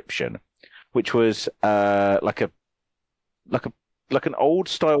Inscryption, which was like an old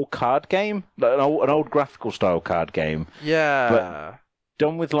style card game, like an old graphical style card game. Yeah. But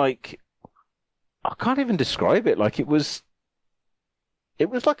done with like, I can't even describe it. Like it was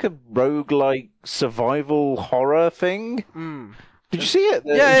like a roguelike survival horror thing. Did you see it?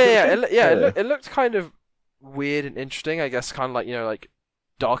 It looked kind of weird and interesting. I guess kind of like, you know, like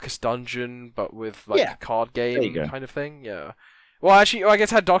Darkest Dungeon, but with like a card game kind of thing. Yeah. Well, actually, I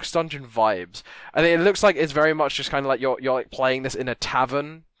guess it had Darkest Dungeon vibes. I think it looks like it's very much just kind of like you're like playing this in a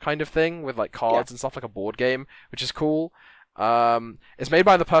tavern kind of thing with like cards and stuff, like a board game, which is cool. It's made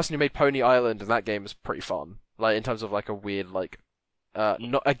by the person who made Pony Island, and that game is pretty fun. Like in terms of like a weird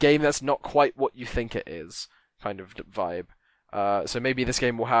not a game that's not quite what you think it is kind of vibe. So maybe this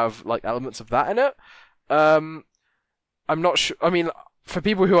game will have like elements of that in it. I'm not sure. I mean, for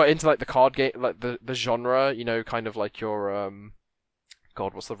people who are into like the card game, like the genre, you know, kind of like your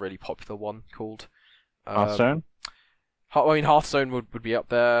God, what's the really popular one called? Hearthstone. I mean, Hearthstone would be up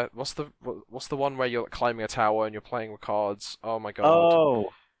there. What's the one where you're climbing a tower and you're playing with cards? Oh my God.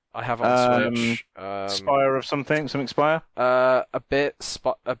 Oh. I have on Switch. Spire of something Spire. Abyss,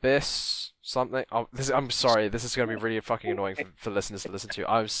 something. Oh, I'm sorry. This is going to be really fucking annoying for listeners to listen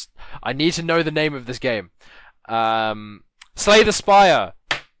to. I need to know the name of this game. Slay the Spire.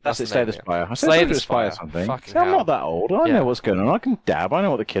 That's it. Slay the Spire. Slay the Spire. Something. See, I'm not that old. I know what's going on. I can dab. I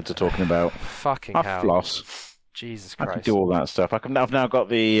know what the kids are talking about. Fucking I hell. floss. Jesus Christ. I can do all that stuff. I've now got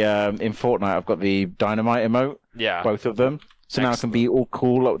the in Fortnite. I've got the dynamite emote. Yeah. Both of them. So now I can be all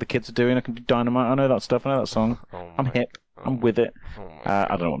cool like what the kids are doing. I can do dynamite. I know that stuff. I know that song. I'm hip. I'm with it. I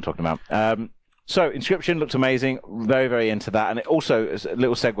don't know what I'm talking about. So Inscryption looked amazing. Very, very into that. And it also, as a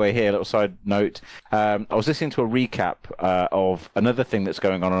little segue here, a little side note. I was listening to a recap of another thing that's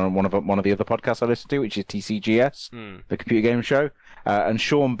going on one of the other podcasts I listen to, which is TCGS, the computer game show. And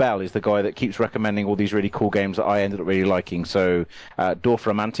Sean Bell is the guy that keeps recommending all these really cool games that I ended up really liking. So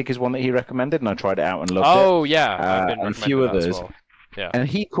Dorfromantik is one that he recommended, and I tried it out and loved it. Oh, yeah. And a few others. As well. Yeah. And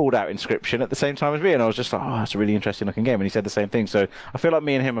he called out Inscryption at the same time as me, and I was just like, oh, that's a really interesting looking game. And he said the same thing. So I feel like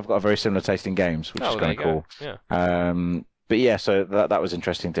me and him have got a very similar taste in games, which is kind of cool. Yeah. But yeah, so that was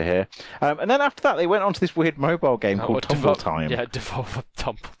interesting to hear. And then after that, they went on to this weird mobile game called Tumble Time. Yeah, Devolver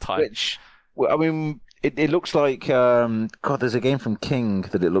Tumble Time. Which, well, I mean, it looks like, God, there's a game from King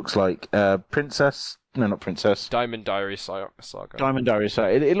that it looks like Princess. No, not Princess. Diamond Diary Saga. Diamond Diary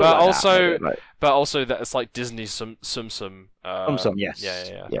Saga. It looks but also that it's like Disney Sum. Yes.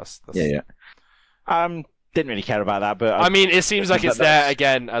 Yeah. Didn't really care about that, but I mean, it seems like it's there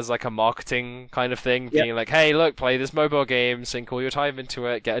again as like a marketing kind of thing, being like, "Hey, look, play this mobile game, sink all your time into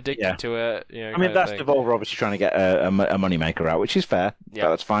it, get addicted to it." You know, I mean, that's Devolver obviously trying to get a money maker out, which is fair. Yeah,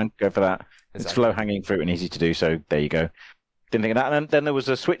 that's fine. Go for that. Exactly. It's low hanging fruit and easy to do. So there you go. Didn't think of that. And then there was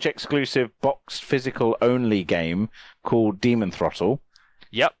a Switch exclusive boxed physical only game called Demon Throttle.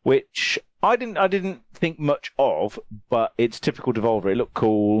 Yep. Which I didn't think much of, but it's typical Devolver. It looked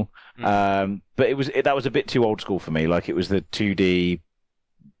cool, but that was a bit too old school for me. Like it was the 2D,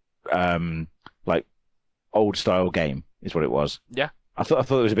 like old style game is what it was. Yeah. I thought it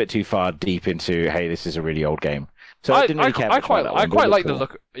was a bit too far deep into, hey, this is a really old game. So I didn't really care. I quite like the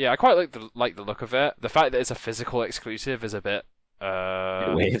look. Yeah, I quite like the look of it. The fact that it's a physical exclusive is a bit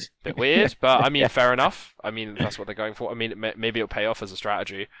weird. But I mean, fair enough. I mean, that's what they're going for. I mean, maybe it'll pay off as a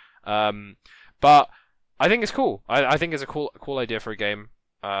strategy. But I think it's cool. I think it's a cool idea for a game.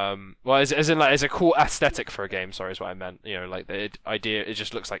 Well, as in like, it's a cool aesthetic for a game. Sorry, is what I meant. You know, like the idea. It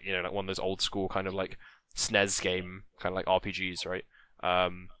just looks like, you know, like one of those old school kind of like SNES game, kind of like RPGs, right?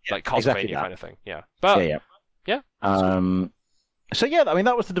 Like Castlevania exactly kind of thing. Yeah. But yeah. So yeah, I mean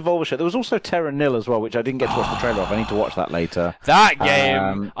that was the Devolver show. There was also Terra Nil as well, which I didn't get to watch the trailer of. I need to watch that later. That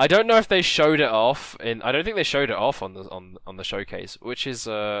game, I don't know if they showed it off. I don't think they showed it off on the showcase, which is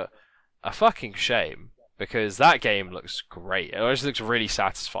a fucking shame because that game looks great. It just looks really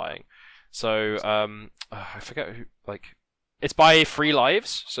satisfying. So I forget who it's by Free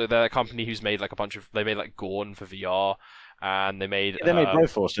Lives, so they're a company who's made like they made like Gorn for VR, and they made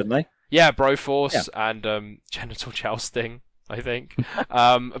Broforce, didn't they? Yeah, Broforce and Genital Jousting, I think.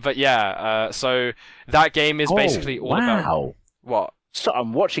 But yeah, so that game is basically all about what. So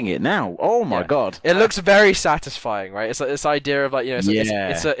I'm watching it now. Oh my god! It looks very satisfying, right? It's like this idea of like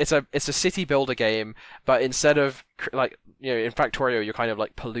it's a city builder game, but instead of like in Factorio you're kind of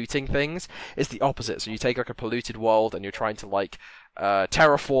like polluting things. It's the opposite. So you take like a polluted world and you're trying to like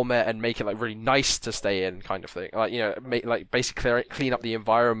terraform it and make it like really nice to stay in, kind of thing. Like basically clean up the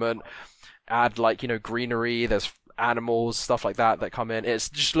environment, add like greenery. There's animals, stuff like that come in. It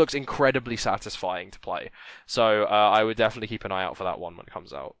just looks incredibly satisfying to play. So I would definitely keep an eye out for that one when it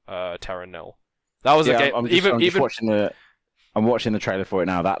comes out. Terra Nil. That was a game. I'm watching the trailer for it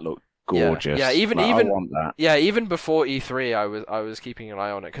now. That looked gorgeous. Yeah, I want that. Yeah, even before E3, I was keeping an eye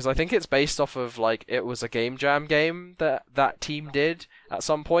on it because I think it's based off of like it was a Game Jam game that team did at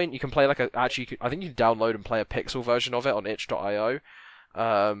some point. You can play I think you can download and play a pixel version of it on itch.io.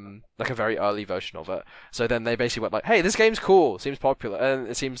 Like a very early version of it. So then they basically went like, hey, this game's cool, seems popular, and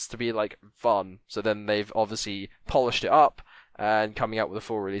it seems to be like fun. So then they've obviously polished it up and coming out with a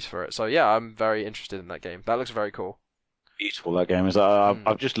full release for it. So yeah, I'm very interested in that game. That looks very cool. Beautiful, that game is.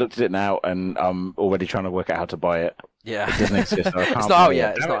 I've just looked at it now and I'm already trying to work out how to buy it. Yeah. It doesn't exist. It's not out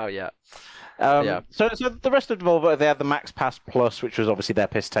yet. It's not out yet. So the rest of Devolver, they had the Max Pass Plus, which was obviously their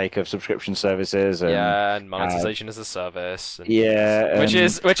piss take of subscription services. And monetization as a service.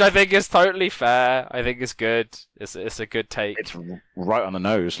 Which I think is totally fair. I think it's good. It's a good take. It's right on the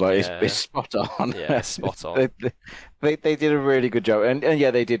nose. Like it's spot on. Yeah, it's spot on. They did a really good job, and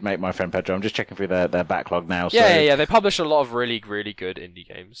yeah, they did make My Friend Pedro. I'm just checking through their backlog now. Yeah. They publish a lot of really, really good indie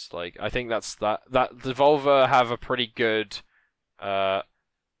games. Like I think that Devolver have a pretty good.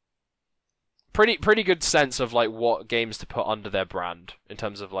 Pretty good sense of like what games to put under their brand in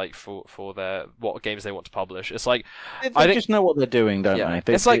terms of like for their what games they want to publish. It's like they just know what they're doing, don't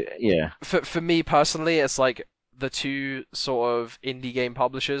they? It's like for me personally, it's like the two sort of indie game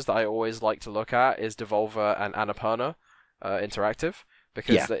publishers that I always like to look at is Devolver and Annapurna Interactive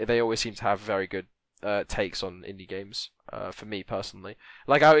because they always seem to have very good takes on indie games. For me personally,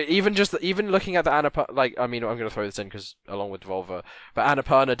 like even looking at the Annapurna, like I mean I'm gonna throw this in because along with Devolver, but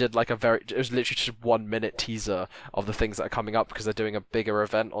Annapurna did like it was literally just a 1 minute teaser of the things that are coming up because they're doing a bigger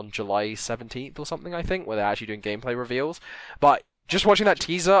event on July 17th or something, I think, where they're actually doing gameplay reveals. But just watching that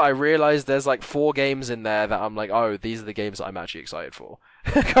teaser, I realized there's like 4 games in there that I'm like, oh, these are the games that I'm actually excited for,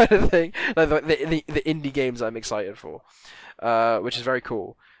 kind of thing. Like the indie games I'm excited for, which is very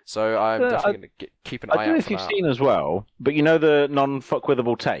cool. So I'm definitely going to keep an eye out for that. I don't know if you've seen as well, but you know the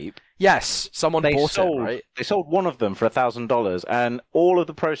non-fuckwithable tape? Yes, someone bought it, right? They sold one of them for $1,000, and all of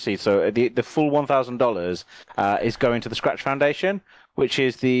the proceeds, so the full $1,000, is going to the Scratch Foundation, which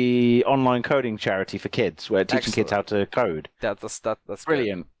is the online coding charity for kids, where teaching kids how to code. That's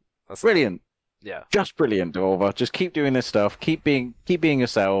brilliant. That's brilliant. Yeah, just brilliant, Devolver. Just keep doing this stuff. Keep being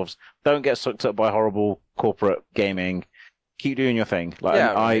yourselves. Don't get sucked up by horrible corporate gaming. Keep doing your thing.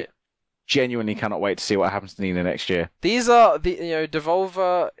 I genuinely cannot wait to see what happens to Nina next year. These are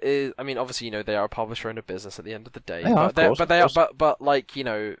Devolver is. I mean, obviously, they are a publisher and a business at the end of the day. But like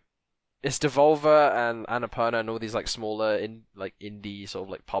it's Devolver and Annapurna and all these like smaller indie sort of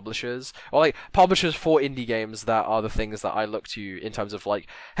like publishers or like publishers for indie games that are the things that I look to in terms of like,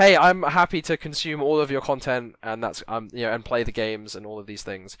 hey, I'm happy to consume all of your content and that's and play the games and all of these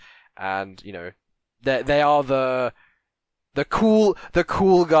things, and they are the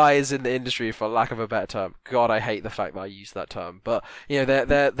cool guys in the industry, for lack of a better term. God, I hate the fact that I use that term, but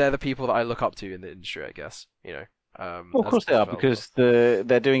they're the people that I look up to in the industry, I guess. Well, of course they are, because they're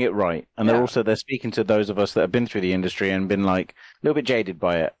doing it right, and they're speaking to those of us that have been through the industry and been like a little bit jaded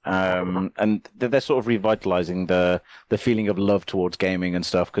by it, and they're sort of revitalizing the feeling of love towards gaming and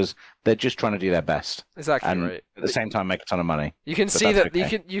stuff, because they're just trying to do their best. Exactly, and right. At the same time, make a ton of money. You can see that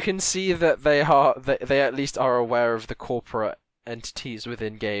you can see that they at least are aware of the corporate entities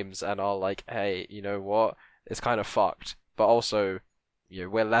within games and are like, hey, you know what? It's kind of fucked, but also,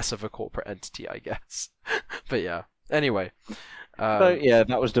 we're less of a corporate entity, I guess. But yeah. Anyway. So yeah,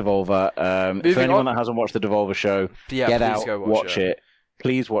 that was Devolver. For anyone that hasn't watched the Devolver show, get out, watch it.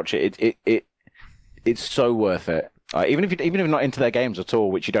 Please watch it. It's so worth it. Even if you're not into their games at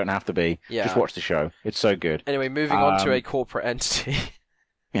all, which you don't have to be, just watch the show. It's so good. Anyway, moving on to a corporate entity.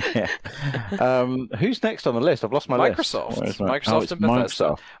 Yeah. Who's next on the list? I've lost my list. Microsoft and Bethesda.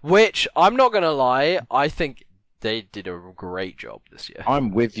 Microsoft. Which, I'm not going to lie, I think they did a great job this year.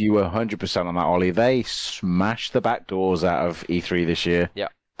 I'm with you 100% on that, Ollie. They smashed the back doors out of E3 this year. Yeah.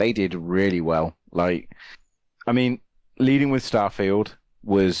 They did really well. Like, I mean, leading with Starfield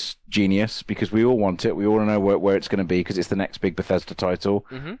was genius because we all want it. We all know where it's going to be because it's the next big Bethesda title.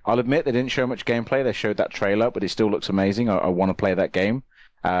 Mm-hmm. I'll admit they didn't show much gameplay. They showed that trailer, but it still looks amazing. I want to play that game.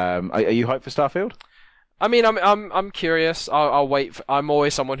 Are you hyped for Starfield? I mean, I'm curious. I'll wait. I'm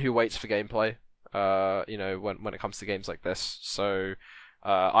always someone who waits for gameplay. When it comes to games like this, so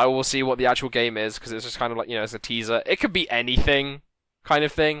I will see what the actual game is because it's just kind of like it's a teaser. It could be anything, kind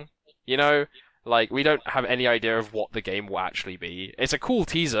of thing. Like we don't have any idea of what the game will actually be. It's a cool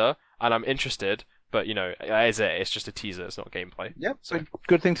teaser, and I'm interested. But that is it. It's just a teaser. It's not gameplay. Yep. So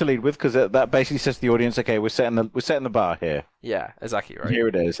good thing to lead with because that basically says to the audience, okay, we're setting the bar here. Yeah, exactly right. Here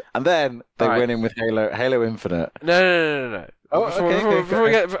it is, and then they went in with Halo Infinite. No. Oh,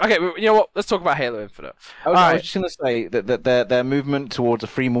 okay. You know what? Let's talk about Halo Infinite. I was just gonna say that their movement towards a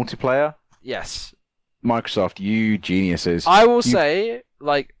free multiplayer. Yes. Microsoft, you geniuses. I will say,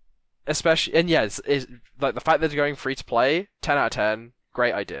 like, especially, and yes, is like the fact that they're going free to play. 10 out of 10.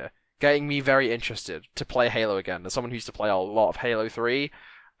 Great idea. Getting me very interested to play Halo again. As someone who used to play a lot of Halo 3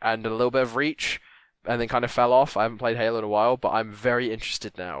 and a little bit of Reach, and then kind of fell off. I haven't played Halo in a while, but I'm very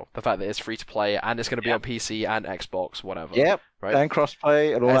interested now. The fact that it's free to play and it's going to be on PC and Xbox, whatever. Yep. Right? And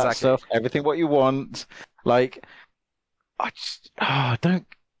crossplay and all that stuff. Everything what you want. Like, don't.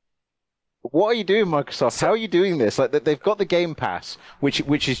 What are you doing, Microsoft? How are you doing this? Like, they've got the Game Pass, which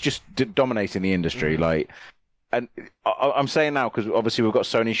is just dominating the industry. Mm-hmm. Like. And I'm saying now because obviously we've got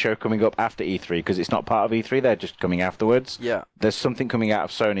Sony's show coming up after E3 because it's not part of E3. They're just coming afterwards. Yeah. There's something coming out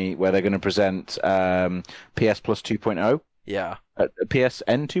of Sony where they're going to present PS Plus 2.0. Yeah.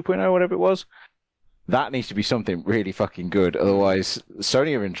 PSN 2.0, whatever it was. That needs to be something really fucking good. Otherwise,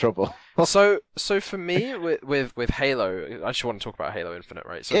 Sony are in trouble. So for me, with Halo, I just want to talk about Halo Infinite,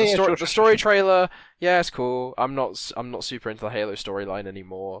 right? So the story sure. trailer, yeah, it's cool. I'm not super into the Halo storyline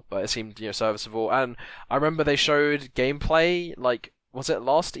anymore, but it seemed serviceable. And I remember they showed gameplay, like, was it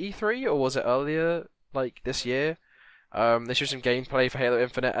last E3 or was it earlier, like this year? They showed some gameplay for Halo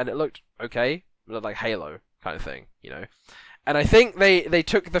Infinite, and it looked okay, it looked like Halo kind of thing, And I think they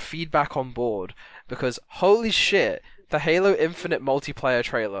took the feedback on board because holy shit, the Halo Infinite multiplayer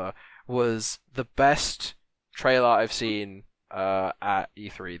trailer was the best trailer I've seen at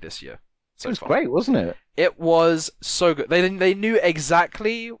E3 this year. It was great, wasn't it? It was so good. They knew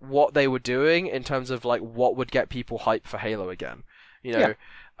exactly what they were doing in terms of like what would get people hyped for Halo again.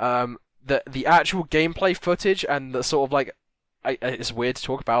 The actual gameplay footage and the sort of like it's weird to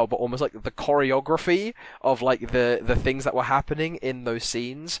talk about, but almost like the choreography of like the things that were happening in those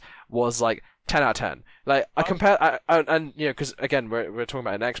scenes was like 10 out of 10. Like I compare, and because again we're talking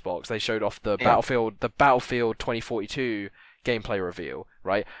about an Xbox. They showed off the Battlefield 2042 gameplay reveal,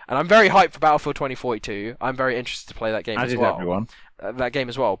 right? And I'm very hyped for Battlefield 2042. I'm very interested to play that game as well. Everyone. That game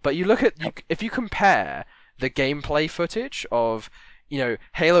as well. But you look at if you compare the gameplay footage of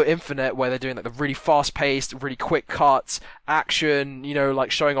Halo Infinite, where they're doing like the really fast-paced, really quick cuts, action,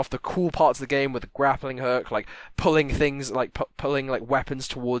 like showing off the cool parts of the game with the grappling hook, like pulling things, like pulling like weapons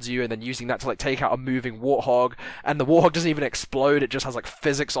towards you, and then using that to like take out a moving warthog, and the warthog doesn't even explode; it just has like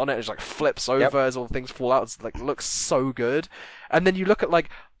physics on it. It just like flips over as all the things fall out. It's like looks so good. And then you look at like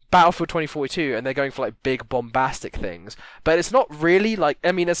Battlefield 2042, and they're going for like big bombastic things, but it's not really like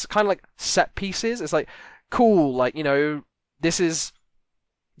it's kind of like set pieces. It's like cool, like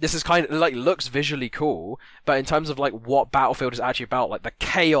This is kind of like looks visually cool, but in terms of like what Battlefield is actually about, like the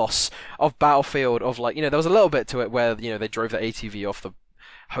chaos of Battlefield, of like there was a little bit to it where they drove the ATV off the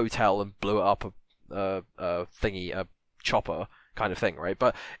hotel and blew it up a chopper kind of thing, right?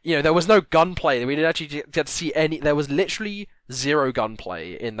 But there was no gunplay. We didn't actually get to see any. There was literally zero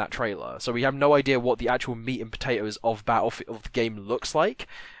gunplay in that trailer, so we have no idea what the actual meat and potatoes of Battlefield of the game looks like,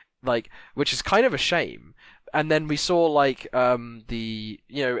 which is kind of a shame. And then we saw like showing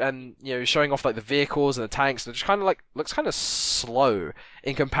off like the vehicles and the tanks, and it just kind of like looks kind of slow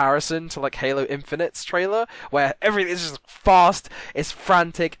in comparison to like Halo Infinite's trailer, where everything is just fast, it's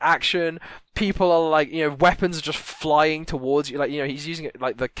frantic action. People are like weapons are just flying towards you. Like he's using it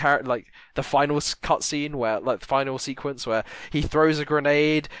like the final cutscene where like the final sequence where he throws a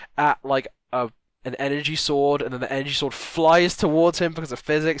grenade at like an energy sword, and then the energy sword flies towards him because of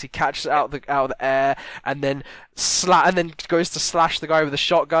physics. He catches it out of the air, and then goes to slash the guy with the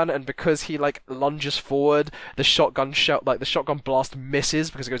shotgun. And because he like lunges forward, the shotgun blast misses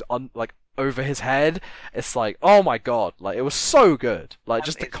because it goes over his head. It's like, oh my god! Like it was so good. Like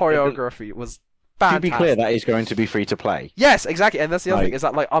just the choreography was fantastic. To be clear, that is going to be free to play. Yes, exactly. And that's the other thing is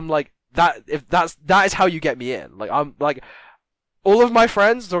that like I'm like that is how you get me in. Like I'm like. All of my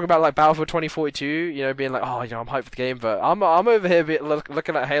friends talking about like Battlefield 2042, you know, being like, oh, you know, I'm hyped for the game, but I'm over here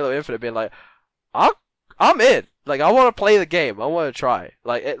looking at Halo Infinite, being like, I'm in. Like, I want to play the game. I want to try.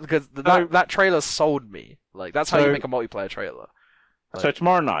 Like, because that trailer sold me. Like, that's how you make a multiplayer trailer. Like, so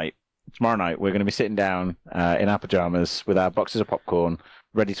tomorrow night, we're going to be sitting down in our pajamas with our boxes of popcorn,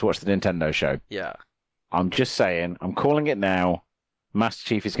 ready to watch the Nintendo show. Yeah. I'm just saying. I'm calling it now. Master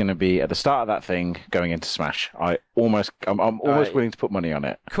Chief is going to be at the start of that thing going into Smash. I'm almost willing to put money on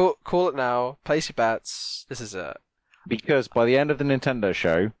it. Call it now. Place your bets. This is it. Because by the end of the Nintendo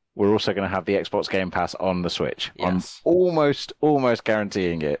show, we're also going to have the Xbox Game Pass on the Switch. Yes. I'm almost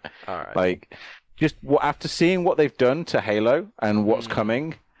guaranteeing it. All right. Like, just after seeing what they've done to Halo and what's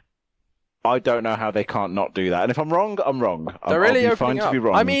coming, I don't know how they can't not do that. And if I'm wrong, I'm wrong. They're really I'll be opening fine up. to be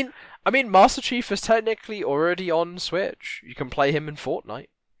wrong. I mean, Master Chief is technically already on Switch. You can play him in Fortnite.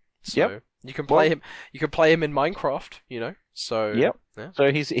 So yep. You can play him. You can play him in Minecraft. You know. So. Yep. Yeah.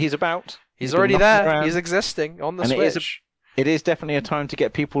 So he's about. He's already there. Around. He's existing on the Switch. It is definitely a time to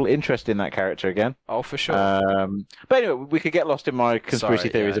get people interested in that character again. Oh, for sure. But anyway, we could get lost in my conspiracy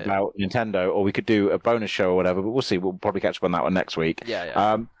theories about Nintendo, or we could do a bonus show or whatever. But we'll see. We'll probably catch up on that one next week.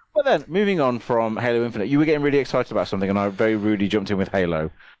 Yeah. But then, moving on from Halo Infinite, you were getting really excited about something, and I very rudely jumped in with Halo.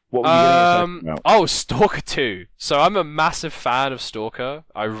 What were you getting excited about? Oh, Stalker 2. So I'm a massive fan of Stalker.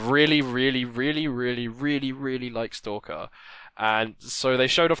 I really, really, really, really, really, really like Stalker. And so they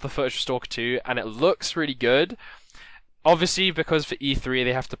showed off the footage of Stalker 2, and it looks really good. Obviously, because for E3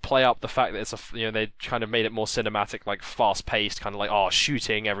 they have to play up the fact that it's they kind of made it more cinematic, like fast-paced, kind of like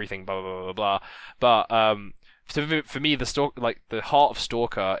shooting everything, blah blah blah blah. But for me, the heart of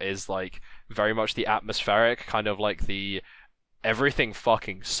Stalker is like very much the atmospheric kind of like the everything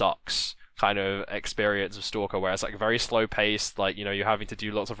fucking sucks kind of experience of Stalker, where it's like very slow paced, like you're having to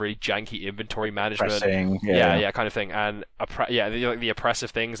do lots of really janky inventory management, yeah, kind of thing, and the oppressive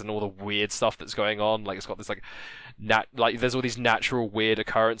things and all the weird stuff that's going on. Like it's got this there's all these natural weird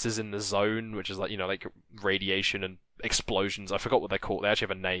occurrences in the zone, which is like radiation and explosions. I forgot what they're called. They actually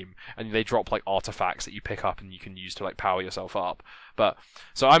have a name, and they drop like artifacts that you pick up and you can use to like power yourself up. But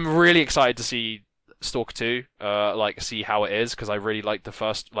so I'm really excited to see Stalker 2, see how it is, because I really liked the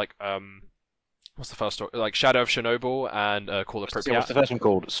first, what's the first story? Like Shadow of Chernobyl and Call of Pripyat. What's the first one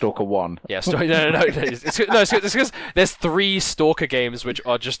called? Stalker 1. Yeah, no. It's because there's 3 Stalker games which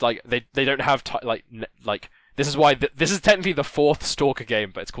are just like they don't have this is why this is technically the 4th Stalker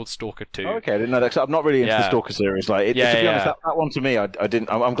game, but it's called Stalker 2. Oh, okay, I didn't know that. I'm not really into the Stalker series. To be honest, that one to me, I didn't.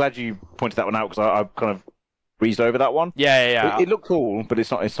 I'm glad you pointed that one out, because I kind of breezed over that one. Yeah. It looked cool, but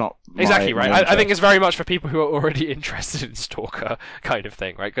it's not. Exactly right. I think it's very much for people who are already interested in Stalker kind of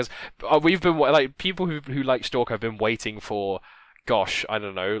thing, right? Because we've been people who like Stalker have been waiting for, gosh, I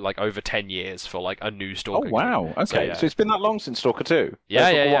don't know, like over 10 years for like a new Stalker. Oh wow. Game. Okay. So it's been that long since Stalker 2.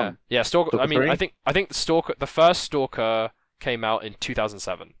 Yeah. Stalker. I mean, 3? I think Stalker. The first Stalker came out in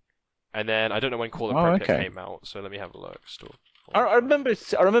 2007, and then I don't know when Call of Pripyat came out. So let me have a look. Stalker. I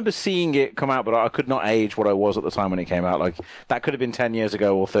remember seeing it come out, but I could not age what I was at the time when it came out. Like that could have been 10 years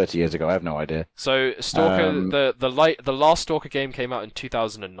ago or 30 years ago. I have no idea. So Stalker, the last Stalker game came out in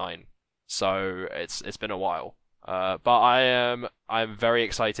 2009. So it's been a while. But I'm very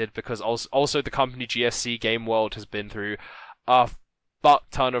excited because also the company GSC Game World has been through a fuck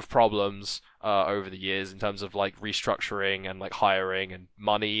ton of problems over the years in terms of like restructuring and like hiring and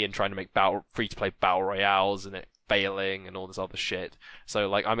money and trying to make free to play battle royales and it failing and all this other shit. So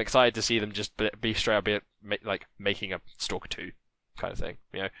like I'm excited to see them just be straight up making a Stalker 2 kind of thing,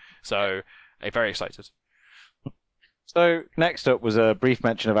 So I'm very excited. So next up was a brief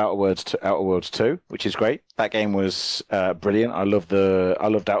mention of Outer Worlds 2, which is great. That game was brilliant. I loved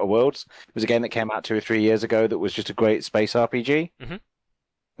Outer Worlds. It was a game that came out 2 or 3 years ago that was just a great space RPG. Mm-hmm.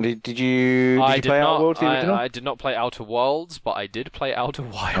 Did you play Outer Worlds, the original? I did not play Outer Worlds, but I did play Outer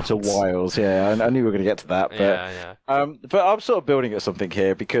Wilds. Outer Wilds, yeah. I knew we were going to get to that. But, yeah. But I'm sort of building at something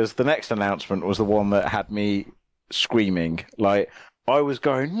here, because the next announcement was the one that had me screaming. Like, I was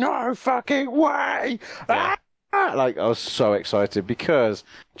going, no fucking way! Yeah. Like, I was so excited because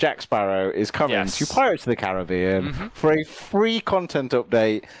Jack Sparrow is coming to Pirates of the Caribbean for a free content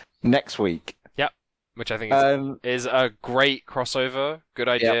update next week. Which I think is a great crossover. Good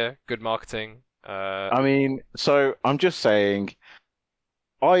idea. Good marketing. I mean, so I'm just saying,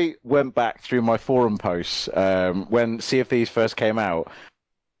 I went back through my forum posts when Sea of Thieves first came out.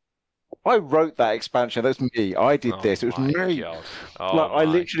 I wrote that expansion. That's me. I did this. It was me. I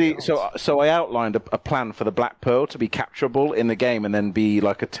literally, so I outlined a plan for the Black Pearl to be capturable in the game and then be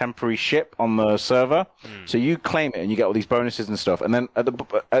like a temporary ship on the server. So you claim it and you get all these bonuses and stuff. And then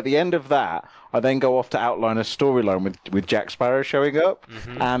at the end of that, I then go off to outline a storyline with Jack Sparrow showing up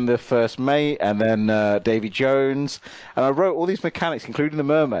and the first mate and then Davy Jones. And I wrote all these mechanics, including the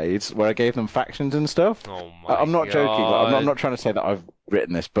mermaids, where I gave them factions and stuff. I'm not joking. I'm not trying to say that I've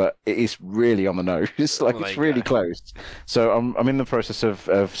written this, but it is really on the nose. It's really close. So I'm in the process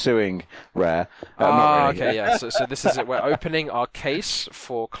of suing Rare. Okay, yeah. So this is it. We're opening our case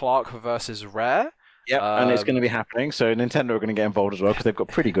for Clark versus Rare. Yep, and it's going to be happening. So Nintendo are going to get involved as well because they've got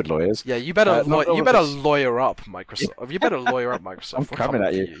pretty good lawyers. Yeah, you better lawyer up Microsoft. You better lawyer up Microsoft. I'm coming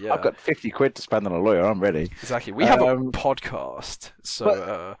at you. Yeah. I've got 50 quid to spend on a lawyer. I'm ready. Exactly. We have a podcast.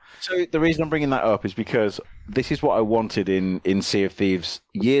 So the reason I'm bringing that up is because this is what I wanted in Sea of Thieves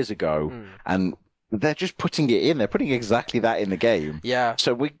years ago, and they're just putting it in. They're putting exactly that in the game. Yeah.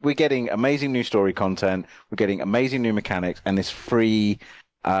 So we're getting amazing new story content. We're getting amazing new mechanics, and this free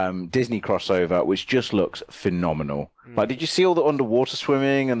Disney crossover, which just looks phenomenal. Like, did you see all the underwater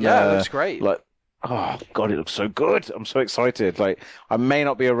swimming? And it looks great. Like, oh god, it looks so good. I'm so excited. Like, I may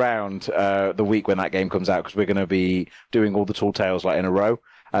not be around the week when that game comes out because we're going to be doing all the Tall Tales like in a row.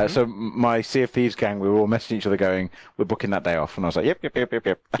 So my Sea of Thieves gang, we were all messaging each other going, we're booking that day off. And I was like, yep.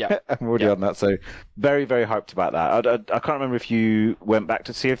 I'm already on that. So very, very hyped about that. I can't remember if you went back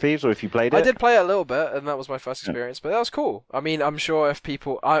to Sea of Thieves or if you played it. I did play it a little bit, and that was my first experience, but that was cool. I mean, I'm sure if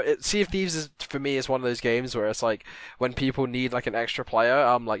people... Sea of Thieves, for me, is one of those games where it's like, when people need like an extra player,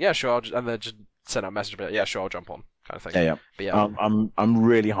 I'm like, yeah, sure, and then just send out a message, but yeah, sure, I'll jump on. Kind of thing. Yeah. But yeah. I'm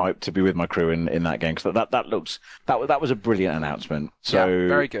really hyped to be with my crew in that game because that was a brilliant announcement. So yeah,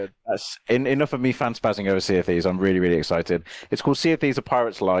 very good. That's enough of me fan spazzing over Sea of Thieves. I'm really, really excited. It's called Sea of Thieves: A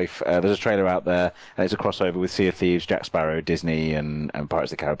Pirate's Life. There's a trailer out there, and it's a crossover with Sea of Thieves, Jack Sparrow, Disney, and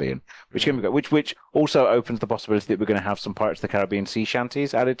Pirates of the Caribbean, which can be good. Which also opens the possibility that we're going to have some Pirates of the Caribbean sea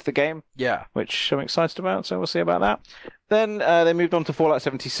shanties added to the game. Yeah, which I'm excited about. So we'll see about that. Then they moved on to Fallout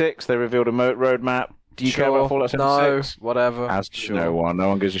 76. They revealed a roadmap. Do you care about Fallout 76? No, whatever. No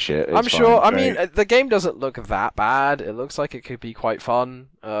one gives a shit. I'm sure. I mean, the game doesn't look that bad. It looks like it could be quite fun.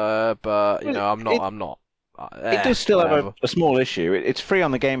 But you know, I'm not. It does still have a small issue. It's free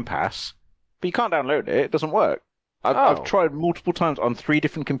on the Game Pass, but you can't download it. It doesn't work. I've tried multiple times on 3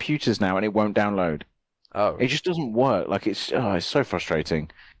 different computers now, and it won't download. Oh. It just doesn't work. Like it's so frustrating.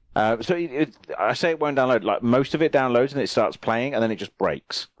 I say it won't download. Like most of it downloads and it starts playing, and then it just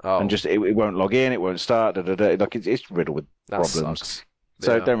breaks. And just it won't log in. It won't start. Like it's riddled with problems. Sucks.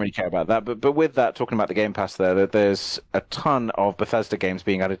 So don't really care about that. But with that, talking about the Game Pass, there's a ton of Bethesda games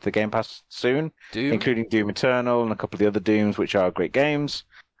being added to the Game Pass soon, including Doom Eternal and a couple of the other Dooms, which are great games.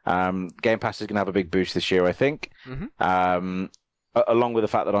 Game Pass is going to have a big boost this year, I think. Along with the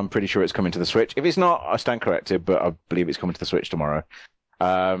fact that I'm pretty sure it's coming to the Switch. If it's not, I stand corrected, but I believe it's coming to the Switch tomorrow.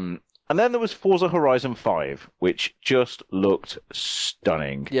 And then there was Forza Horizon 5, which just looked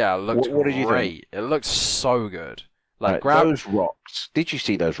stunning. Yeah, it looked what did you think? It looked so good. Like those rocks. Did you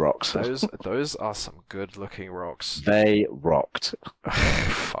see those rocks? Those are some good looking rocks. They rocked.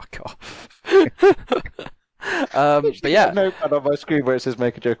 Fuck off. But yeah. Notepad on my screen where it says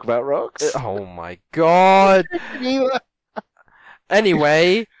 "make a joke about rocks." Oh my god.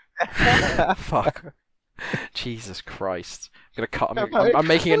 Anyway. Fuck. Jesus Christ. I'm gonna cut. I'm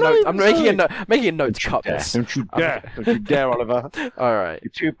making a note. I'm making a note to cut this. Don't you dare! Don't you dare, Oliver! All right.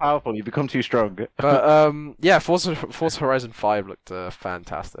 You're too powerful. You become too strong. But yeah, Forza Horizon 5 looked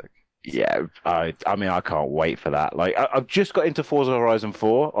fantastic. Yeah, I mean, I can't wait for that. Like, I've just got into Forza Horizon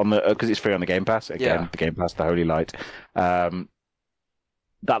 4 on the because it's free on the Game Pass. Again, the Game Pass, the holy light.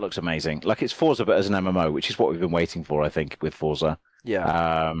 That looks amazing. Like it's Forza, but as an MMO, which is what we've been waiting for, I think, with Forza.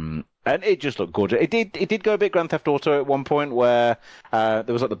 Yeah. And it just looked gorgeous. It did go a bit Grand Theft Auto at one point, where there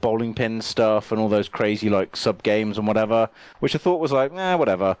was like the bowling pin stuff and all those crazy like sub games and whatever, which I thought was like,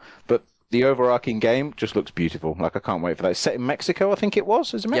 whatever. But the overarching game just looks beautiful. Like I can't wait for that. It's set in Mexico, I think it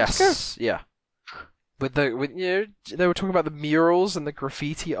was. Is it Mexico? Yes. Yeah. With you know, they were talking about the murals and the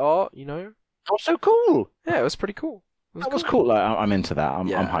graffiti art. You know. Oh, so cool. Yeah, it was pretty cool. That was cool. Like, I'm into that. I'm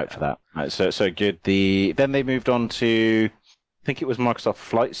hyped for that. Right, so good. Then they moved on to, I think it was Microsoft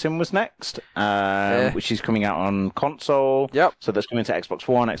Flight Sim was next, which is coming out on console. Yep. So that's coming to Xbox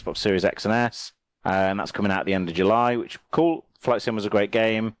One, Xbox Series X and S, and that's coming out at the end of July. Which cool. Flight Sim was a great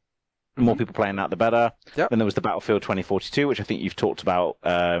game. The more people playing that, the better. Yep. Then there was the Battlefield 2042, which I think you've talked about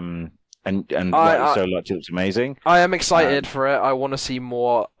and rightly so, like, it looks amazing. I am excited for it. I want to see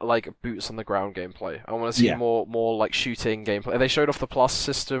more like boots on the ground gameplay. I want to see more like shooting gameplay. They showed off the plus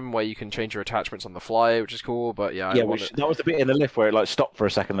system where you can change your attachments on the fly, which is cool. But that was the bit in the lift where it like stopped for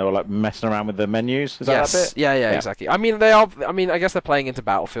a second. They were like messing around with the menus. Is that bit? Yeah, exactly. I mean, they are. I mean, I guess they're playing into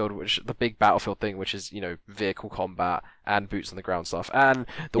Battlefield, which the big Battlefield thing, which is vehicle combat and boots on the ground stuff. And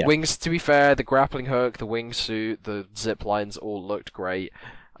the wings, to be fair, the grappling hook, the wingsuit, the zip lines all looked great.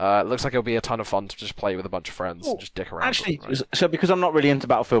 It looks like it'll be a ton of fun to just play with a bunch of friends and just dick around. Actually, so because I'm not really into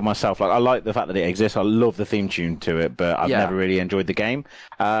Battlefield myself, like I like the fact that it exists. I love the theme tune to it, but I've never really enjoyed the game.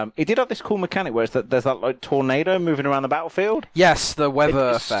 It did have this cool mechanic where there's that like tornado moving around the battlefield. Yes, the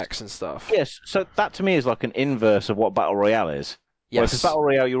weather effects and stuff. Yes, so that to me is like an inverse of what Battle Royale is. Yes. Because Battle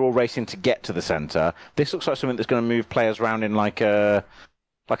Royale, you're all racing to get to the center. This looks like something that's going to move players around in like a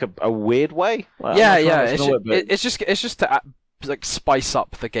weird way. Well, it's just to like spice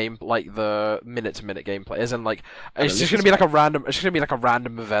up the game, like the minute-to-minute gameplay. As in, like, it's just gonna be like a random. It's gonna be like a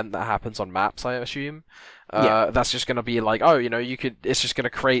random event that happens on maps, I assume. That's just gonna be like, it's just gonna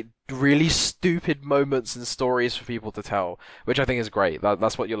create really stupid moments and stories for people to tell, which I think is great.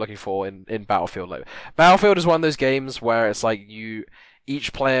 That's what you're looking for in Battlefield. Like, Battlefield is one of those games where it's like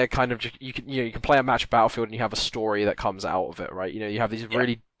each player kind of you can play a match of Battlefield and you have a story that comes out of it, right? You have these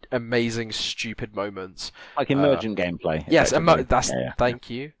really amazing stupid moments, like emergent gameplay. Yes, thank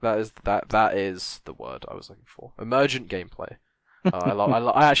you. That is the word I was looking for. Emergent gameplay.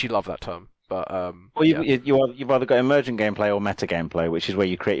 I actually love that term. But you've either got emergent gameplay or meta gameplay, which is where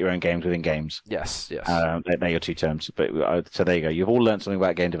you create your own games within games. Yes. They're your two terms. But so there you go. You've all learned something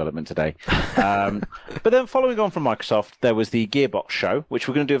about game development today. But then following on from Microsoft, there was the Gearbox show, which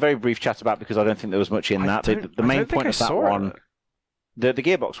we're going to do a very brief chat about because I don't think there was much in that. The main point of that one. The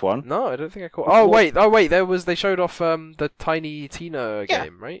Gearbox one? No, I don't think I caught. Oh wait. They showed off the Tiny Tina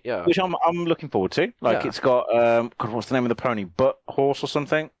game, right? Yeah. Which I'm looking forward to. Like it's got God, what's the name of the pony? Butt Horse or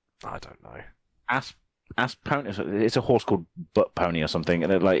something? I don't know. Asp Pony. It's a horse called Butt Pony or something,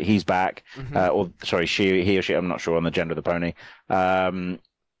 and like he's back. He or she. I'm not sure on the gender of the pony.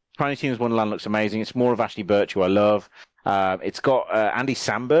 Tiny Tina's Wonderland looks amazing. It's more of Ashley Birch, who I love. It's got Andy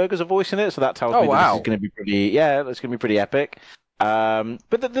Samberg as a voice in it, so that tells me that this is going to be pretty. Yeah, that's going to be pretty epic.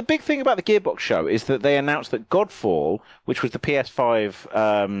 But the big thing about the Gearbox show is that they announced that Godfall, which was the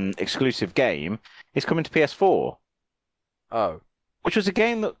PS5 exclusive game, is coming to PS4. Oh. Which was a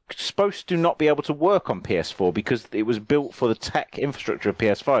game that's supposed to not be able to work on PS4 because it was built for the tech infrastructure of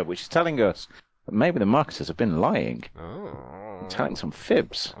PS5, which is telling us that maybe the marketers have been lying. Telling some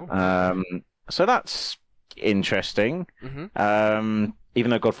fibs. So that's interesting.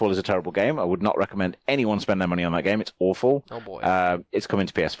 Even though Godfall is a terrible game, I would not recommend anyone spend their money on that game. It's awful. Oh boy. It's coming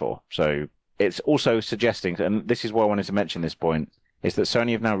to PS4. So it's also suggesting, and this is why I wanted to mention this point, is that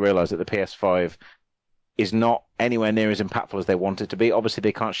Sony have now realized that the PS5 is not anywhere near as impactful as they want it to be. Obviously,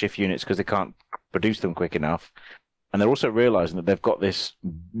 they can't shift units because they can't produce them quick enough. And they're also realizing that they've got this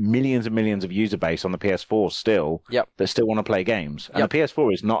millions and millions of user base on the PS4 still that still want to play games. And the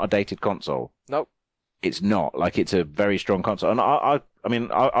PS4 is not a dated console. Nope. It's not. Like, it's a very strong console. And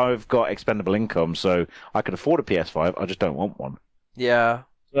I've got expendable income, so I could afford a PS5. I just don't want one. Yeah.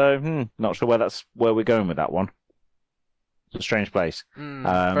 So, not sure where we're going with that one. It's a strange place.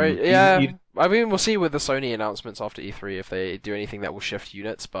 I mean, we'll see with the Sony announcements after E3 if they do anything that will shift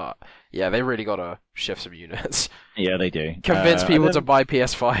units, but yeah, they really got to shift some units. Yeah, they do. Convince people to buy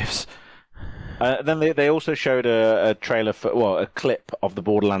PS5s. Then they also showed a trailer a clip of the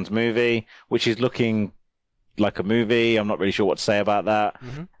Borderlands movie, which is looking like a movie. I'm not really sure what to say about that.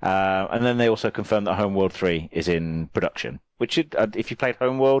 And then they also confirmed that Homeworld 3 is in production, which if you played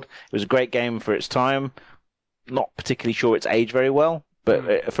Homeworld, it was a great game for its time. Not particularly sure it's aged very well,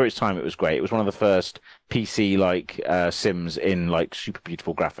 but for its time it was great. It was one of the first PC Sims in like super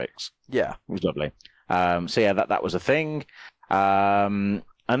beautiful graphics. Yeah, it was lovely. So yeah, that was a thing. And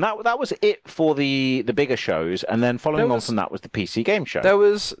that was it for the bigger shows, and then following on from that was the PC game show. There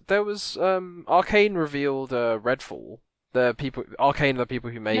was Arcane revealed Redfall. Arcane are the people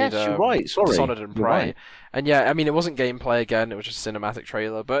who made you're right. Sorry. Dishonored and Prey. Right. And yeah, I mean, it wasn't gameplay again, it was just a cinematic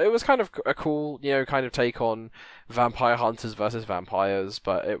trailer, but it was kind of a cool, kind of take on Vampire Hunters versus vampires,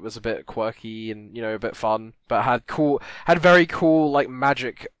 but it was a bit quirky and, a bit fun, but had very cool, like,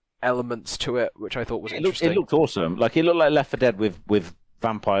 magic elements to it, which I thought was interesting. It looked awesome. Like, it looked like Left 4 Dead with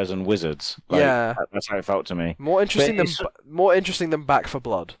vampires and wizards. Like, yeah. That's how it felt to me. More interesting than Back 4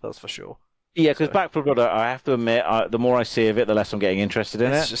 Blood, that's for sure. Yeah, because Back 4 Blood, I have to admit, the more I see of it, the less I'm getting interested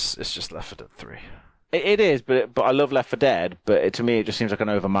in it. It's just Left 4 Dead 3. It is, but I love Left 4 Dead. But to me, it just seems like an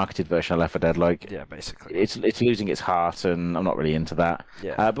over-marketed version of Left 4 Dead. Like, Yeah, basically. it's losing its heart, and I'm not really into that.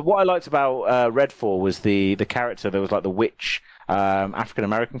 Yeah. But what I liked about Redfall was the character. There was like the witch, African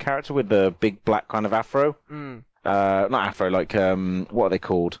American character with the big black kind of afro. Not afro, like what are they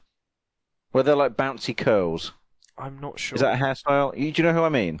called? Where they're like bouncy curls. I'm not sure. Is that a hairstyle? Do you know who I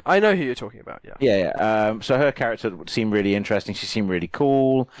mean? I know who you're talking about. Yeah. Yeah. So her character seemed really interesting. She seemed really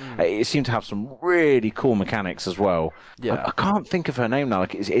cool. It seemed to have some really cool mechanics as well. Yeah. I can't think of her name now.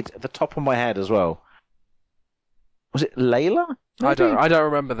 Like it's at the top of my head as well. Was it Layla? Maybe? I don't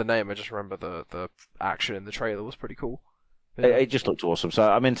remember the name. I just remember the action in the trailer was pretty cool. Yeah. It just looked awesome. So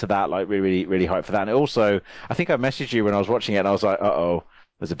I'm into that. Like really, really hyped for that. And also, I think I messaged you when I was watching it, and I was like, "Uh-oh.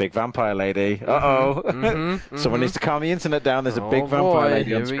 There's a big vampire lady. Someone needs to calm the internet down. There's a big vampire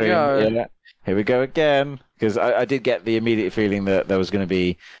lady on screen. Yeah. Here we go again. Because I did get the immediate feeling that there was going to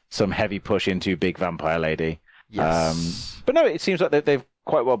be some heavy push into big vampire lady. Yes. But no, it seems like they've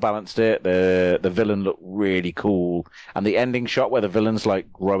quite well balanced it. The villain looked really cool, and the ending shot where the villain's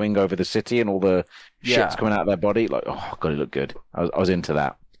like growing over the city and all the shit's coming out of their body, like, oh god, it looked good. I was into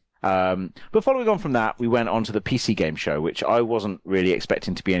that. But following on from that, we went on to the PC game show, which I wasn't really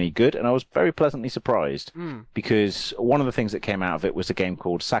expecting to be any good, and I was very pleasantly surprised because one of the things that came out of it was a game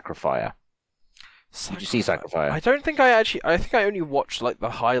called Sacrifier. Did you see Sacrifier? I don't think I think I only watched like the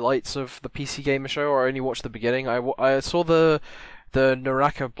highlights of the PC Gamer show, or I only watched the beginning. I saw the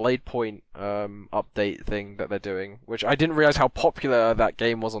Naraka Blade Point update thing that they're doing, which I didn't realize how popular that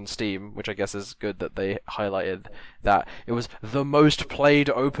game was on Steam, which I guess is good that they highlighted that it was the most played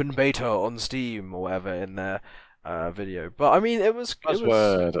open beta on Steam or whatever in their video. But I mean, it was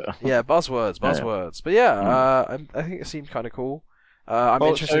buzzword. Yeah, buzzwords. But yeah, I think it seemed kind of cool. I'm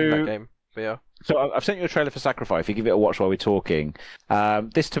interested in that game. But yeah. So I've sent you a trailer for Sacrifice. If you give it a watch while we're talking,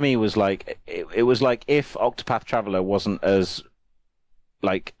 this to me was like it was like if Octopath Traveler wasn't as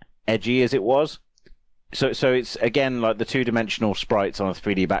like edgy as it was. So it's again like the two-dimensional sprites on a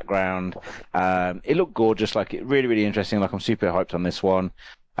 3D background. It looked gorgeous, like it really, really interesting. Like I'm super hyped on this one.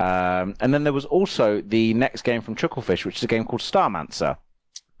 And then there was also the next game from Chucklefish, which is a game called Starmancer,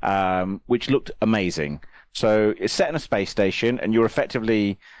 which looked amazing. So it's set in a space station, and you're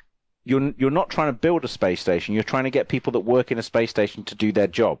effectively you're not trying to build a space station. You're trying to get people that work in a space station to do their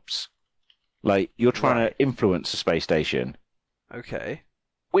jobs. Like you're trying to influence a space station. Okay.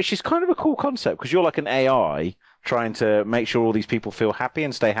 Which is kind of a cool concept because you're like an AI trying to make sure all these people feel happy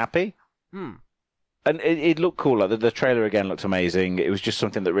and stay happy. And it looked cool. Like the trailer again looked amazing. It was just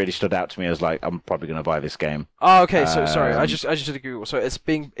something that really stood out to me as like I'm probably going to buy this game. Oh, okay. So sorry, I just did a Google. So it's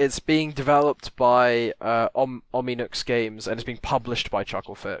being developed by Omnix Games and it's being published by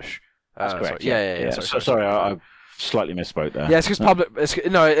Chucklefish. That's correct. Yeah. Sorry, I slightly misspoke there. Yeah, it's because no.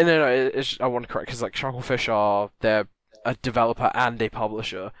 I want to correct because like Chucklefish they're a developer and a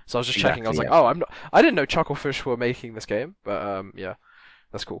publisher. So I was just checking. I was like, I didn't know Chucklefish were making this game, but yeah,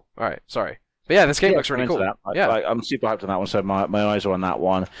 that's cool. All right, sorry. But yeah, this game looks really cool. I'm super hyped on that one, so my eyes are on that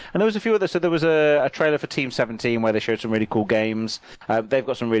one. And there was a few others. So there was a trailer for Team 17 where they showed some really cool games. They've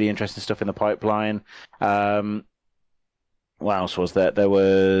got some really interesting stuff in the pipeline. What else was there? There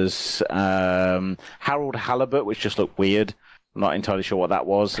was Harold Halibut, which just looked weird. I'm not entirely sure what that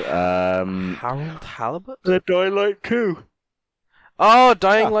was. Harold Halibut? The Dying Light 2. Oh,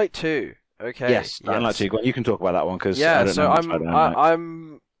 Dying Light 2. Okay. Yes, Dying Light 2. You can talk about that one because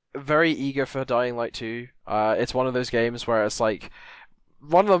I'm very eager for Dying Light 2. It's one of those games where it's like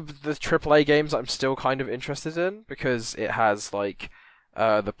one of the AAA games I'm still kind of interested in because it has like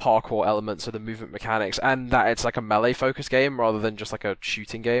the parkour elements of the movement mechanics and that it's like a melee focused game rather than just like a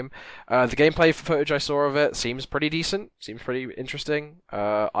shooting game. The gameplay footage I saw of it seems pretty decent, seems pretty interesting.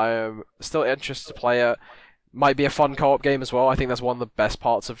 I am still interested to play it. Might be a fun co-op game as well. I think that's one of the best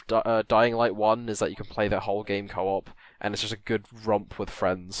parts of Dying Light 1 is that you can play the whole game co-op and it's just a good romp with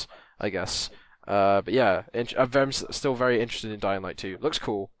friends, I guess. But yeah, I'm still very interested in Dying Light 2. Looks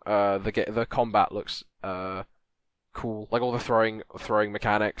cool. The combat looks cool, like all the throwing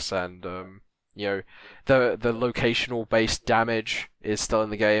mechanics and the locational based damage is still in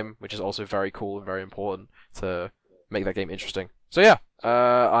the game, which is also very cool and very important to make that game interesting. So yeah,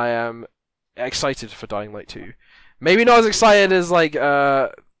 I am excited for Dying Light 2. Maybe not as excited as like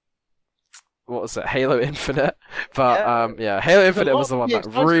what was it, Halo Infinite, but Halo Infinite was the one that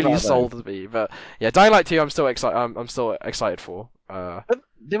really sold me. But yeah, Dying Light 2, I'm still excited for.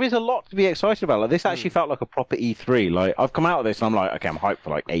 There is a lot to be excited about. Like, this actually felt like a proper E3. Like, I've come out of this and I'm like, okay, I'm hyped for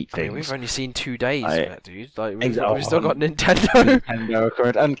like 8 things. We've only seen 2 days, dude. Like, we've Exactly. still got Nintendo. Nintendo,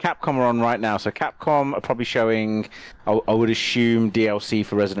 correct. And Capcom are on right now. So Capcom are probably showing, I would assume, DLC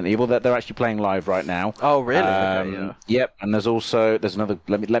for Resident Evil. That they're actually playing live right now. Oh, really? Okay, yeah. Yep. And there's another.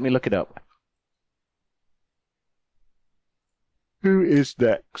 Let me look it up. Who is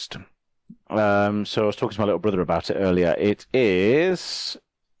next? So I was talking to my little brother about it earlier. It is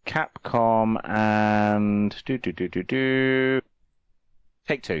Capcom and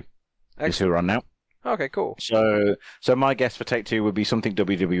Take-Two. Is who are on now. Okay, cool. So my guess for Take-Two would be something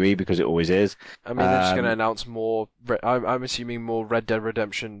WWE because it always is. I mean, they're just going to announce more. I'm assuming more Red Dead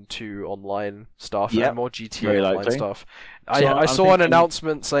Redemption 2 online stuff and more GTA Online stuff. I saw an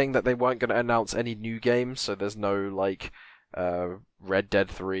announcement saying that they weren't going to announce any new games, so there's no like Red Dead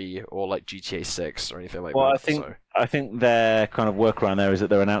 3 or like GTA 6 or anything like that. Well, I think their kind of workaround there is that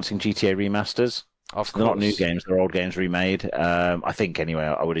they're announcing GTA remasters. Of course. They're not new games; they're old games remade. I think anyway.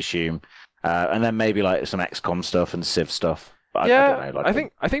 I would assume, and then maybe like some XCOM stuff and Civ stuff. But I don't know,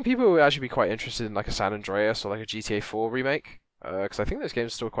 I think people would actually be quite interested in like a San Andreas or like a GTA 4 remake, because I think those games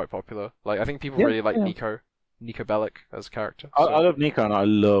are still quite popular. Like I think people really like Nico Bellic as a character. So. I love Nico and I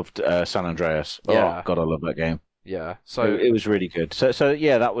loved San Andreas. Oh God, I love that game. Yeah, so it was really good. So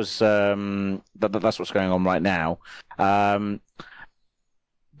yeah, that was that's what's going on right now.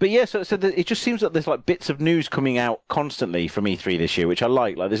 But yeah, so it just seems that there's like bits of news coming out constantly from E3 this year, which I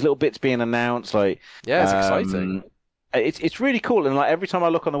like. Like there's little bits being announced. Like it's exciting. It's really cool, and like every time I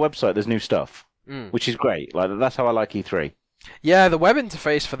look on the website, there's new stuff, which is great. Like that's how I like E3. Yeah, the web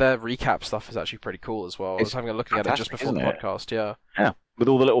interface for their recap stuff is actually pretty cool as well. I was having a look at it just before the podcast. Yeah, with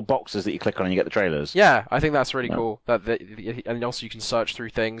all the little boxes that you click on and you get the trailers. Yeah, I think that's really cool. And also you can search through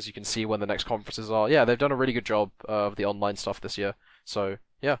things. You can see when the next conferences are. Yeah, they've done a really good job of the online stuff this year. So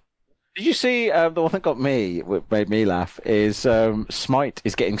yeah. Did you see the one that got me, what made me laugh, is Smite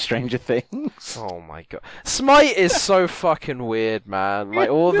is getting Stranger Things. Oh my god. Smite is so fucking weird, man. Like,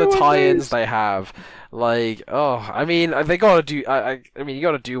 all the tie-ins they have. Like, I mean, they gotta do... I mean, you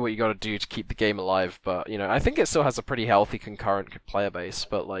gotta do what you gotta do to keep the game alive, but, you know, I think it still has a pretty healthy concurrent player base,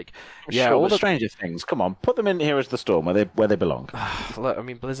 but, like... Yeah, sure, all the Stranger Things, come on, put them in here as the Storm, where they belong. Look, I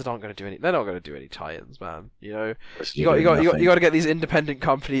mean, Blizzard aren't gonna do any... They're not gonna do any tie-ins, man, you know? You got to get these independent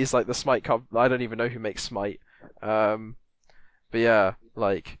companies like the Smite I don't even know who makes Smite. But yeah,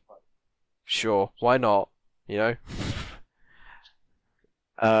 like, sure, why not? You know?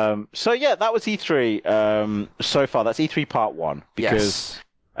 So yeah, that was E3 so far. That's E3 Part 1. Because,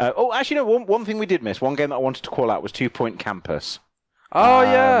 actually, no, one thing we did miss, one game that I wanted to call out was 2 Point Campus. Oh,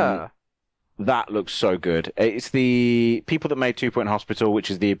 yeah. That looks so good. It's the people that made 2 Point Hospital, which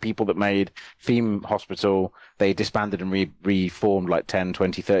is the people that made Theme Hospital. They disbanded and reformed like 10,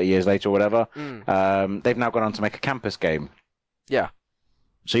 20, 30 years later or whatever. They've now gone on to make a campus game. Yeah.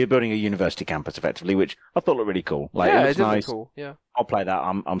 So you're building a university campus effectively, which I thought looked really cool. Like, yeah, it looks nice. Look cool. Yeah. I'll play that.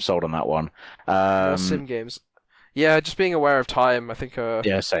 I'm sold on that one. More sim games. Yeah, just being aware of time, I think...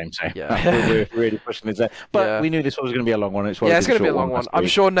 Yeah, same. Yeah. We're really pushing this there. But we knew this was going to be a long one. It's going to be a long one. I'm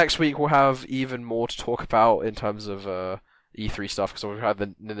sure next week we'll have even more to talk about in terms of E3 stuff, because we've had the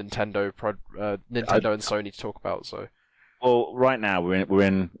Nintendo and Sony to talk about. So, well, right now we're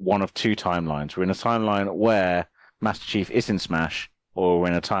in one of two timelines. We're in a timeline where Master Chief is in Smash, or we're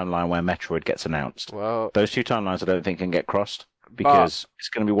in a timeline where Metroid gets announced. Well, those two timelines I don't think can get crossed, because it's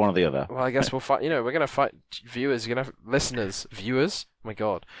going to be one or the other. Well, I guess we'll fight. You know, we're going to fight viewers. You're going to have listeners. Viewers? Oh my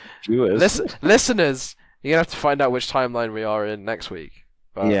god. Viewers. Listeners. You're going to have to find out which timeline we are in next week.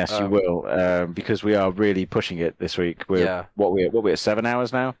 But, yes, you will, because we are really pushing it this week. What we're at 7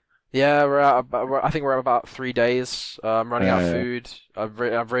 hours now. Yeah, I think we're at about 3 days. I'm running out of food. I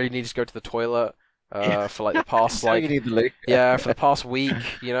really need to go to the toilet. For like the past you need the loot. for the past week,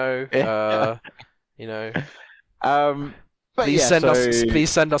 you know. You know. Please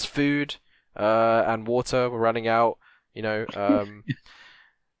send us food and water. We're running out, you know.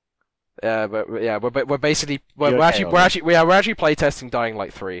 We're basically playtesting Dying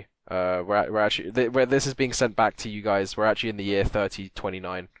Light 3. This is being sent back to you guys. We're actually in the year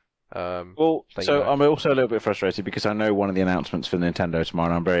 3029. I'm also a little bit frustrated because I know one of the announcements for Nintendo tomorrow,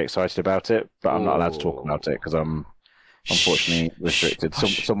 and I'm very excited about it, but I'm not allowed to talk about it because I'm unfortunately restricted.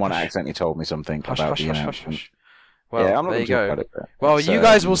 Someone accidentally told me something about the announcement. Well, I'm not there you go. Well, you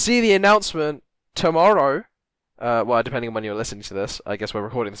guys will see the announcement tomorrow. Well, depending on when you're listening to this. I guess we're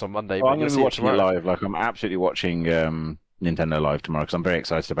recording this on Monday. Well, I'm going to be watching it live. Like, I'm absolutely watching Nintendo Live tomorrow because I'm very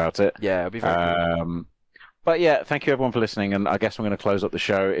excited about it. Yeah, it'll be very cool. But yeah, thank you everyone for listening, and I guess I'm going to close up the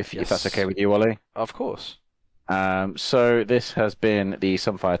show if that's okay with you, Ollie. Of course. So this has been the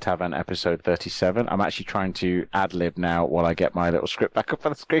Sunfire Tavern episode 37. I'm actually trying to ad-lib now while I get my little script back up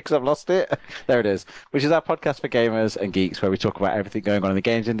on the screen because I've lost it. There it is, which is our podcast for gamers and geeks where we talk about everything going on in the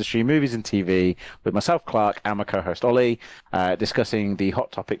games industry, movies and TV with myself, Clark, and my co-host Ollie, discussing the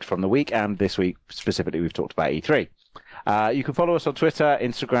hot topics from the week. And this week specifically, we've talked about E3. You can follow us on Twitter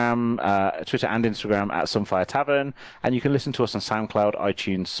and Instagram at Sunfire Tavern, and you can listen to us on SoundCloud,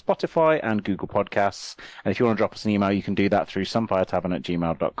 iTunes, Spotify, and Google Podcasts. And if you want to drop us an email, you can do that through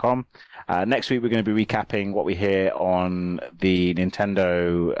sunfiretavern@gmail.com. Next week, we're going to be recapping what we hear on the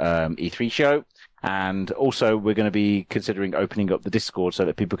Nintendo E3 show. And also, we're going to be considering opening up the Discord so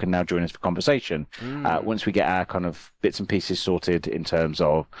that people can now join us for conversation. Once we get our kind of bits and pieces sorted in terms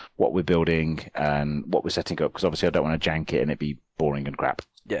of what we're building and what we're setting up, because obviously I don't want to jank it and it be boring and crap.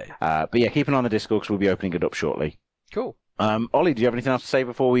 Yeah. But yeah, keep an eye on the Discord because we'll be opening it up shortly. Cool. Ollie, do you have anything else to say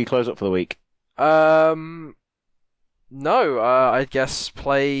before we close up for the week? No. I guess go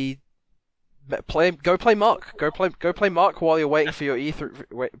play Mark. Go play Mark while you're waiting for your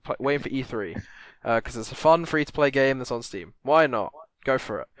E3. Waiting for E3. Because it's a fun free-to-play game that's on Steam. Why not? Go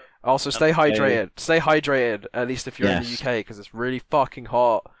for it. Also, stay hydrated. Stay hydrated, at least if you're in the UK, because it's really fucking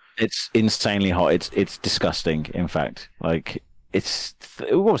hot. It's insanely hot. It's disgusting, in fact. Like,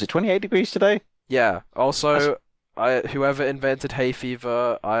 what was it, 28 degrees today? Yeah. Also, whoever invented hay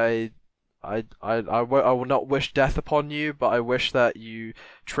fever, I will not wish death upon you, but I wish that you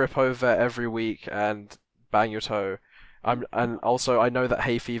trip over every week and bang your toe. And also, I know that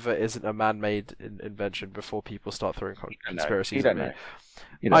hay fever isn't a man-made invention before people start throwing conspiracies at me.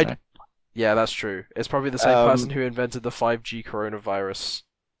 You don't know. Yeah, that's true. It's probably the same person who invented the 5G coronavirus.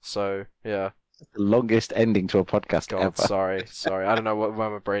 So, yeah. The longest ending to a podcast ever. Sorry. I don't know where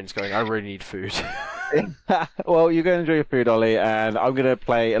my brain's going. I really need food. Well, you're going to enjoy your food, Ollie, and I'm going to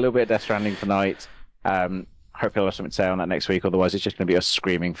play a little bit of Death Stranding tonight. Hopefully I'll have something to say on that next week. Otherwise, it's just going to be us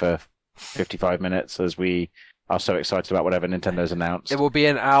screaming for 55 minutes as we are so excited about whatever Nintendo's announced. It will be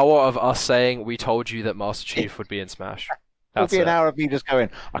an hour of us saying we told you that Master Chief would be in Smash. It'll be an hour of me just going,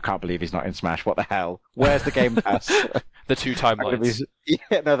 I can't believe he's not in Smash. What the hell? Where's the Game Pass? The 2 timelines.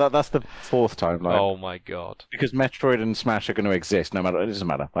 Yeah, no, that's the 4th timeline. Oh my god. Because Metroid and Smash are going to exist no matter. It doesn't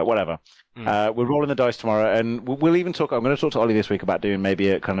matter. Like, whatever. We're rolling the dice tomorrow, and we'll even talk. I'm going to talk to Ollie this week about doing maybe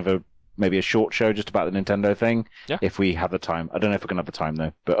a short show just about the Nintendo thing, if we have the time. I don't know if we're going to have the time,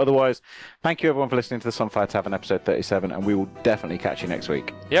 though. But otherwise, thank you, everyone, for listening to the Sunfire Tavern episode 37, and we will definitely catch you next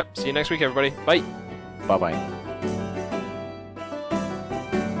week. Yep, see you next week, everybody. Bye. Bye-bye.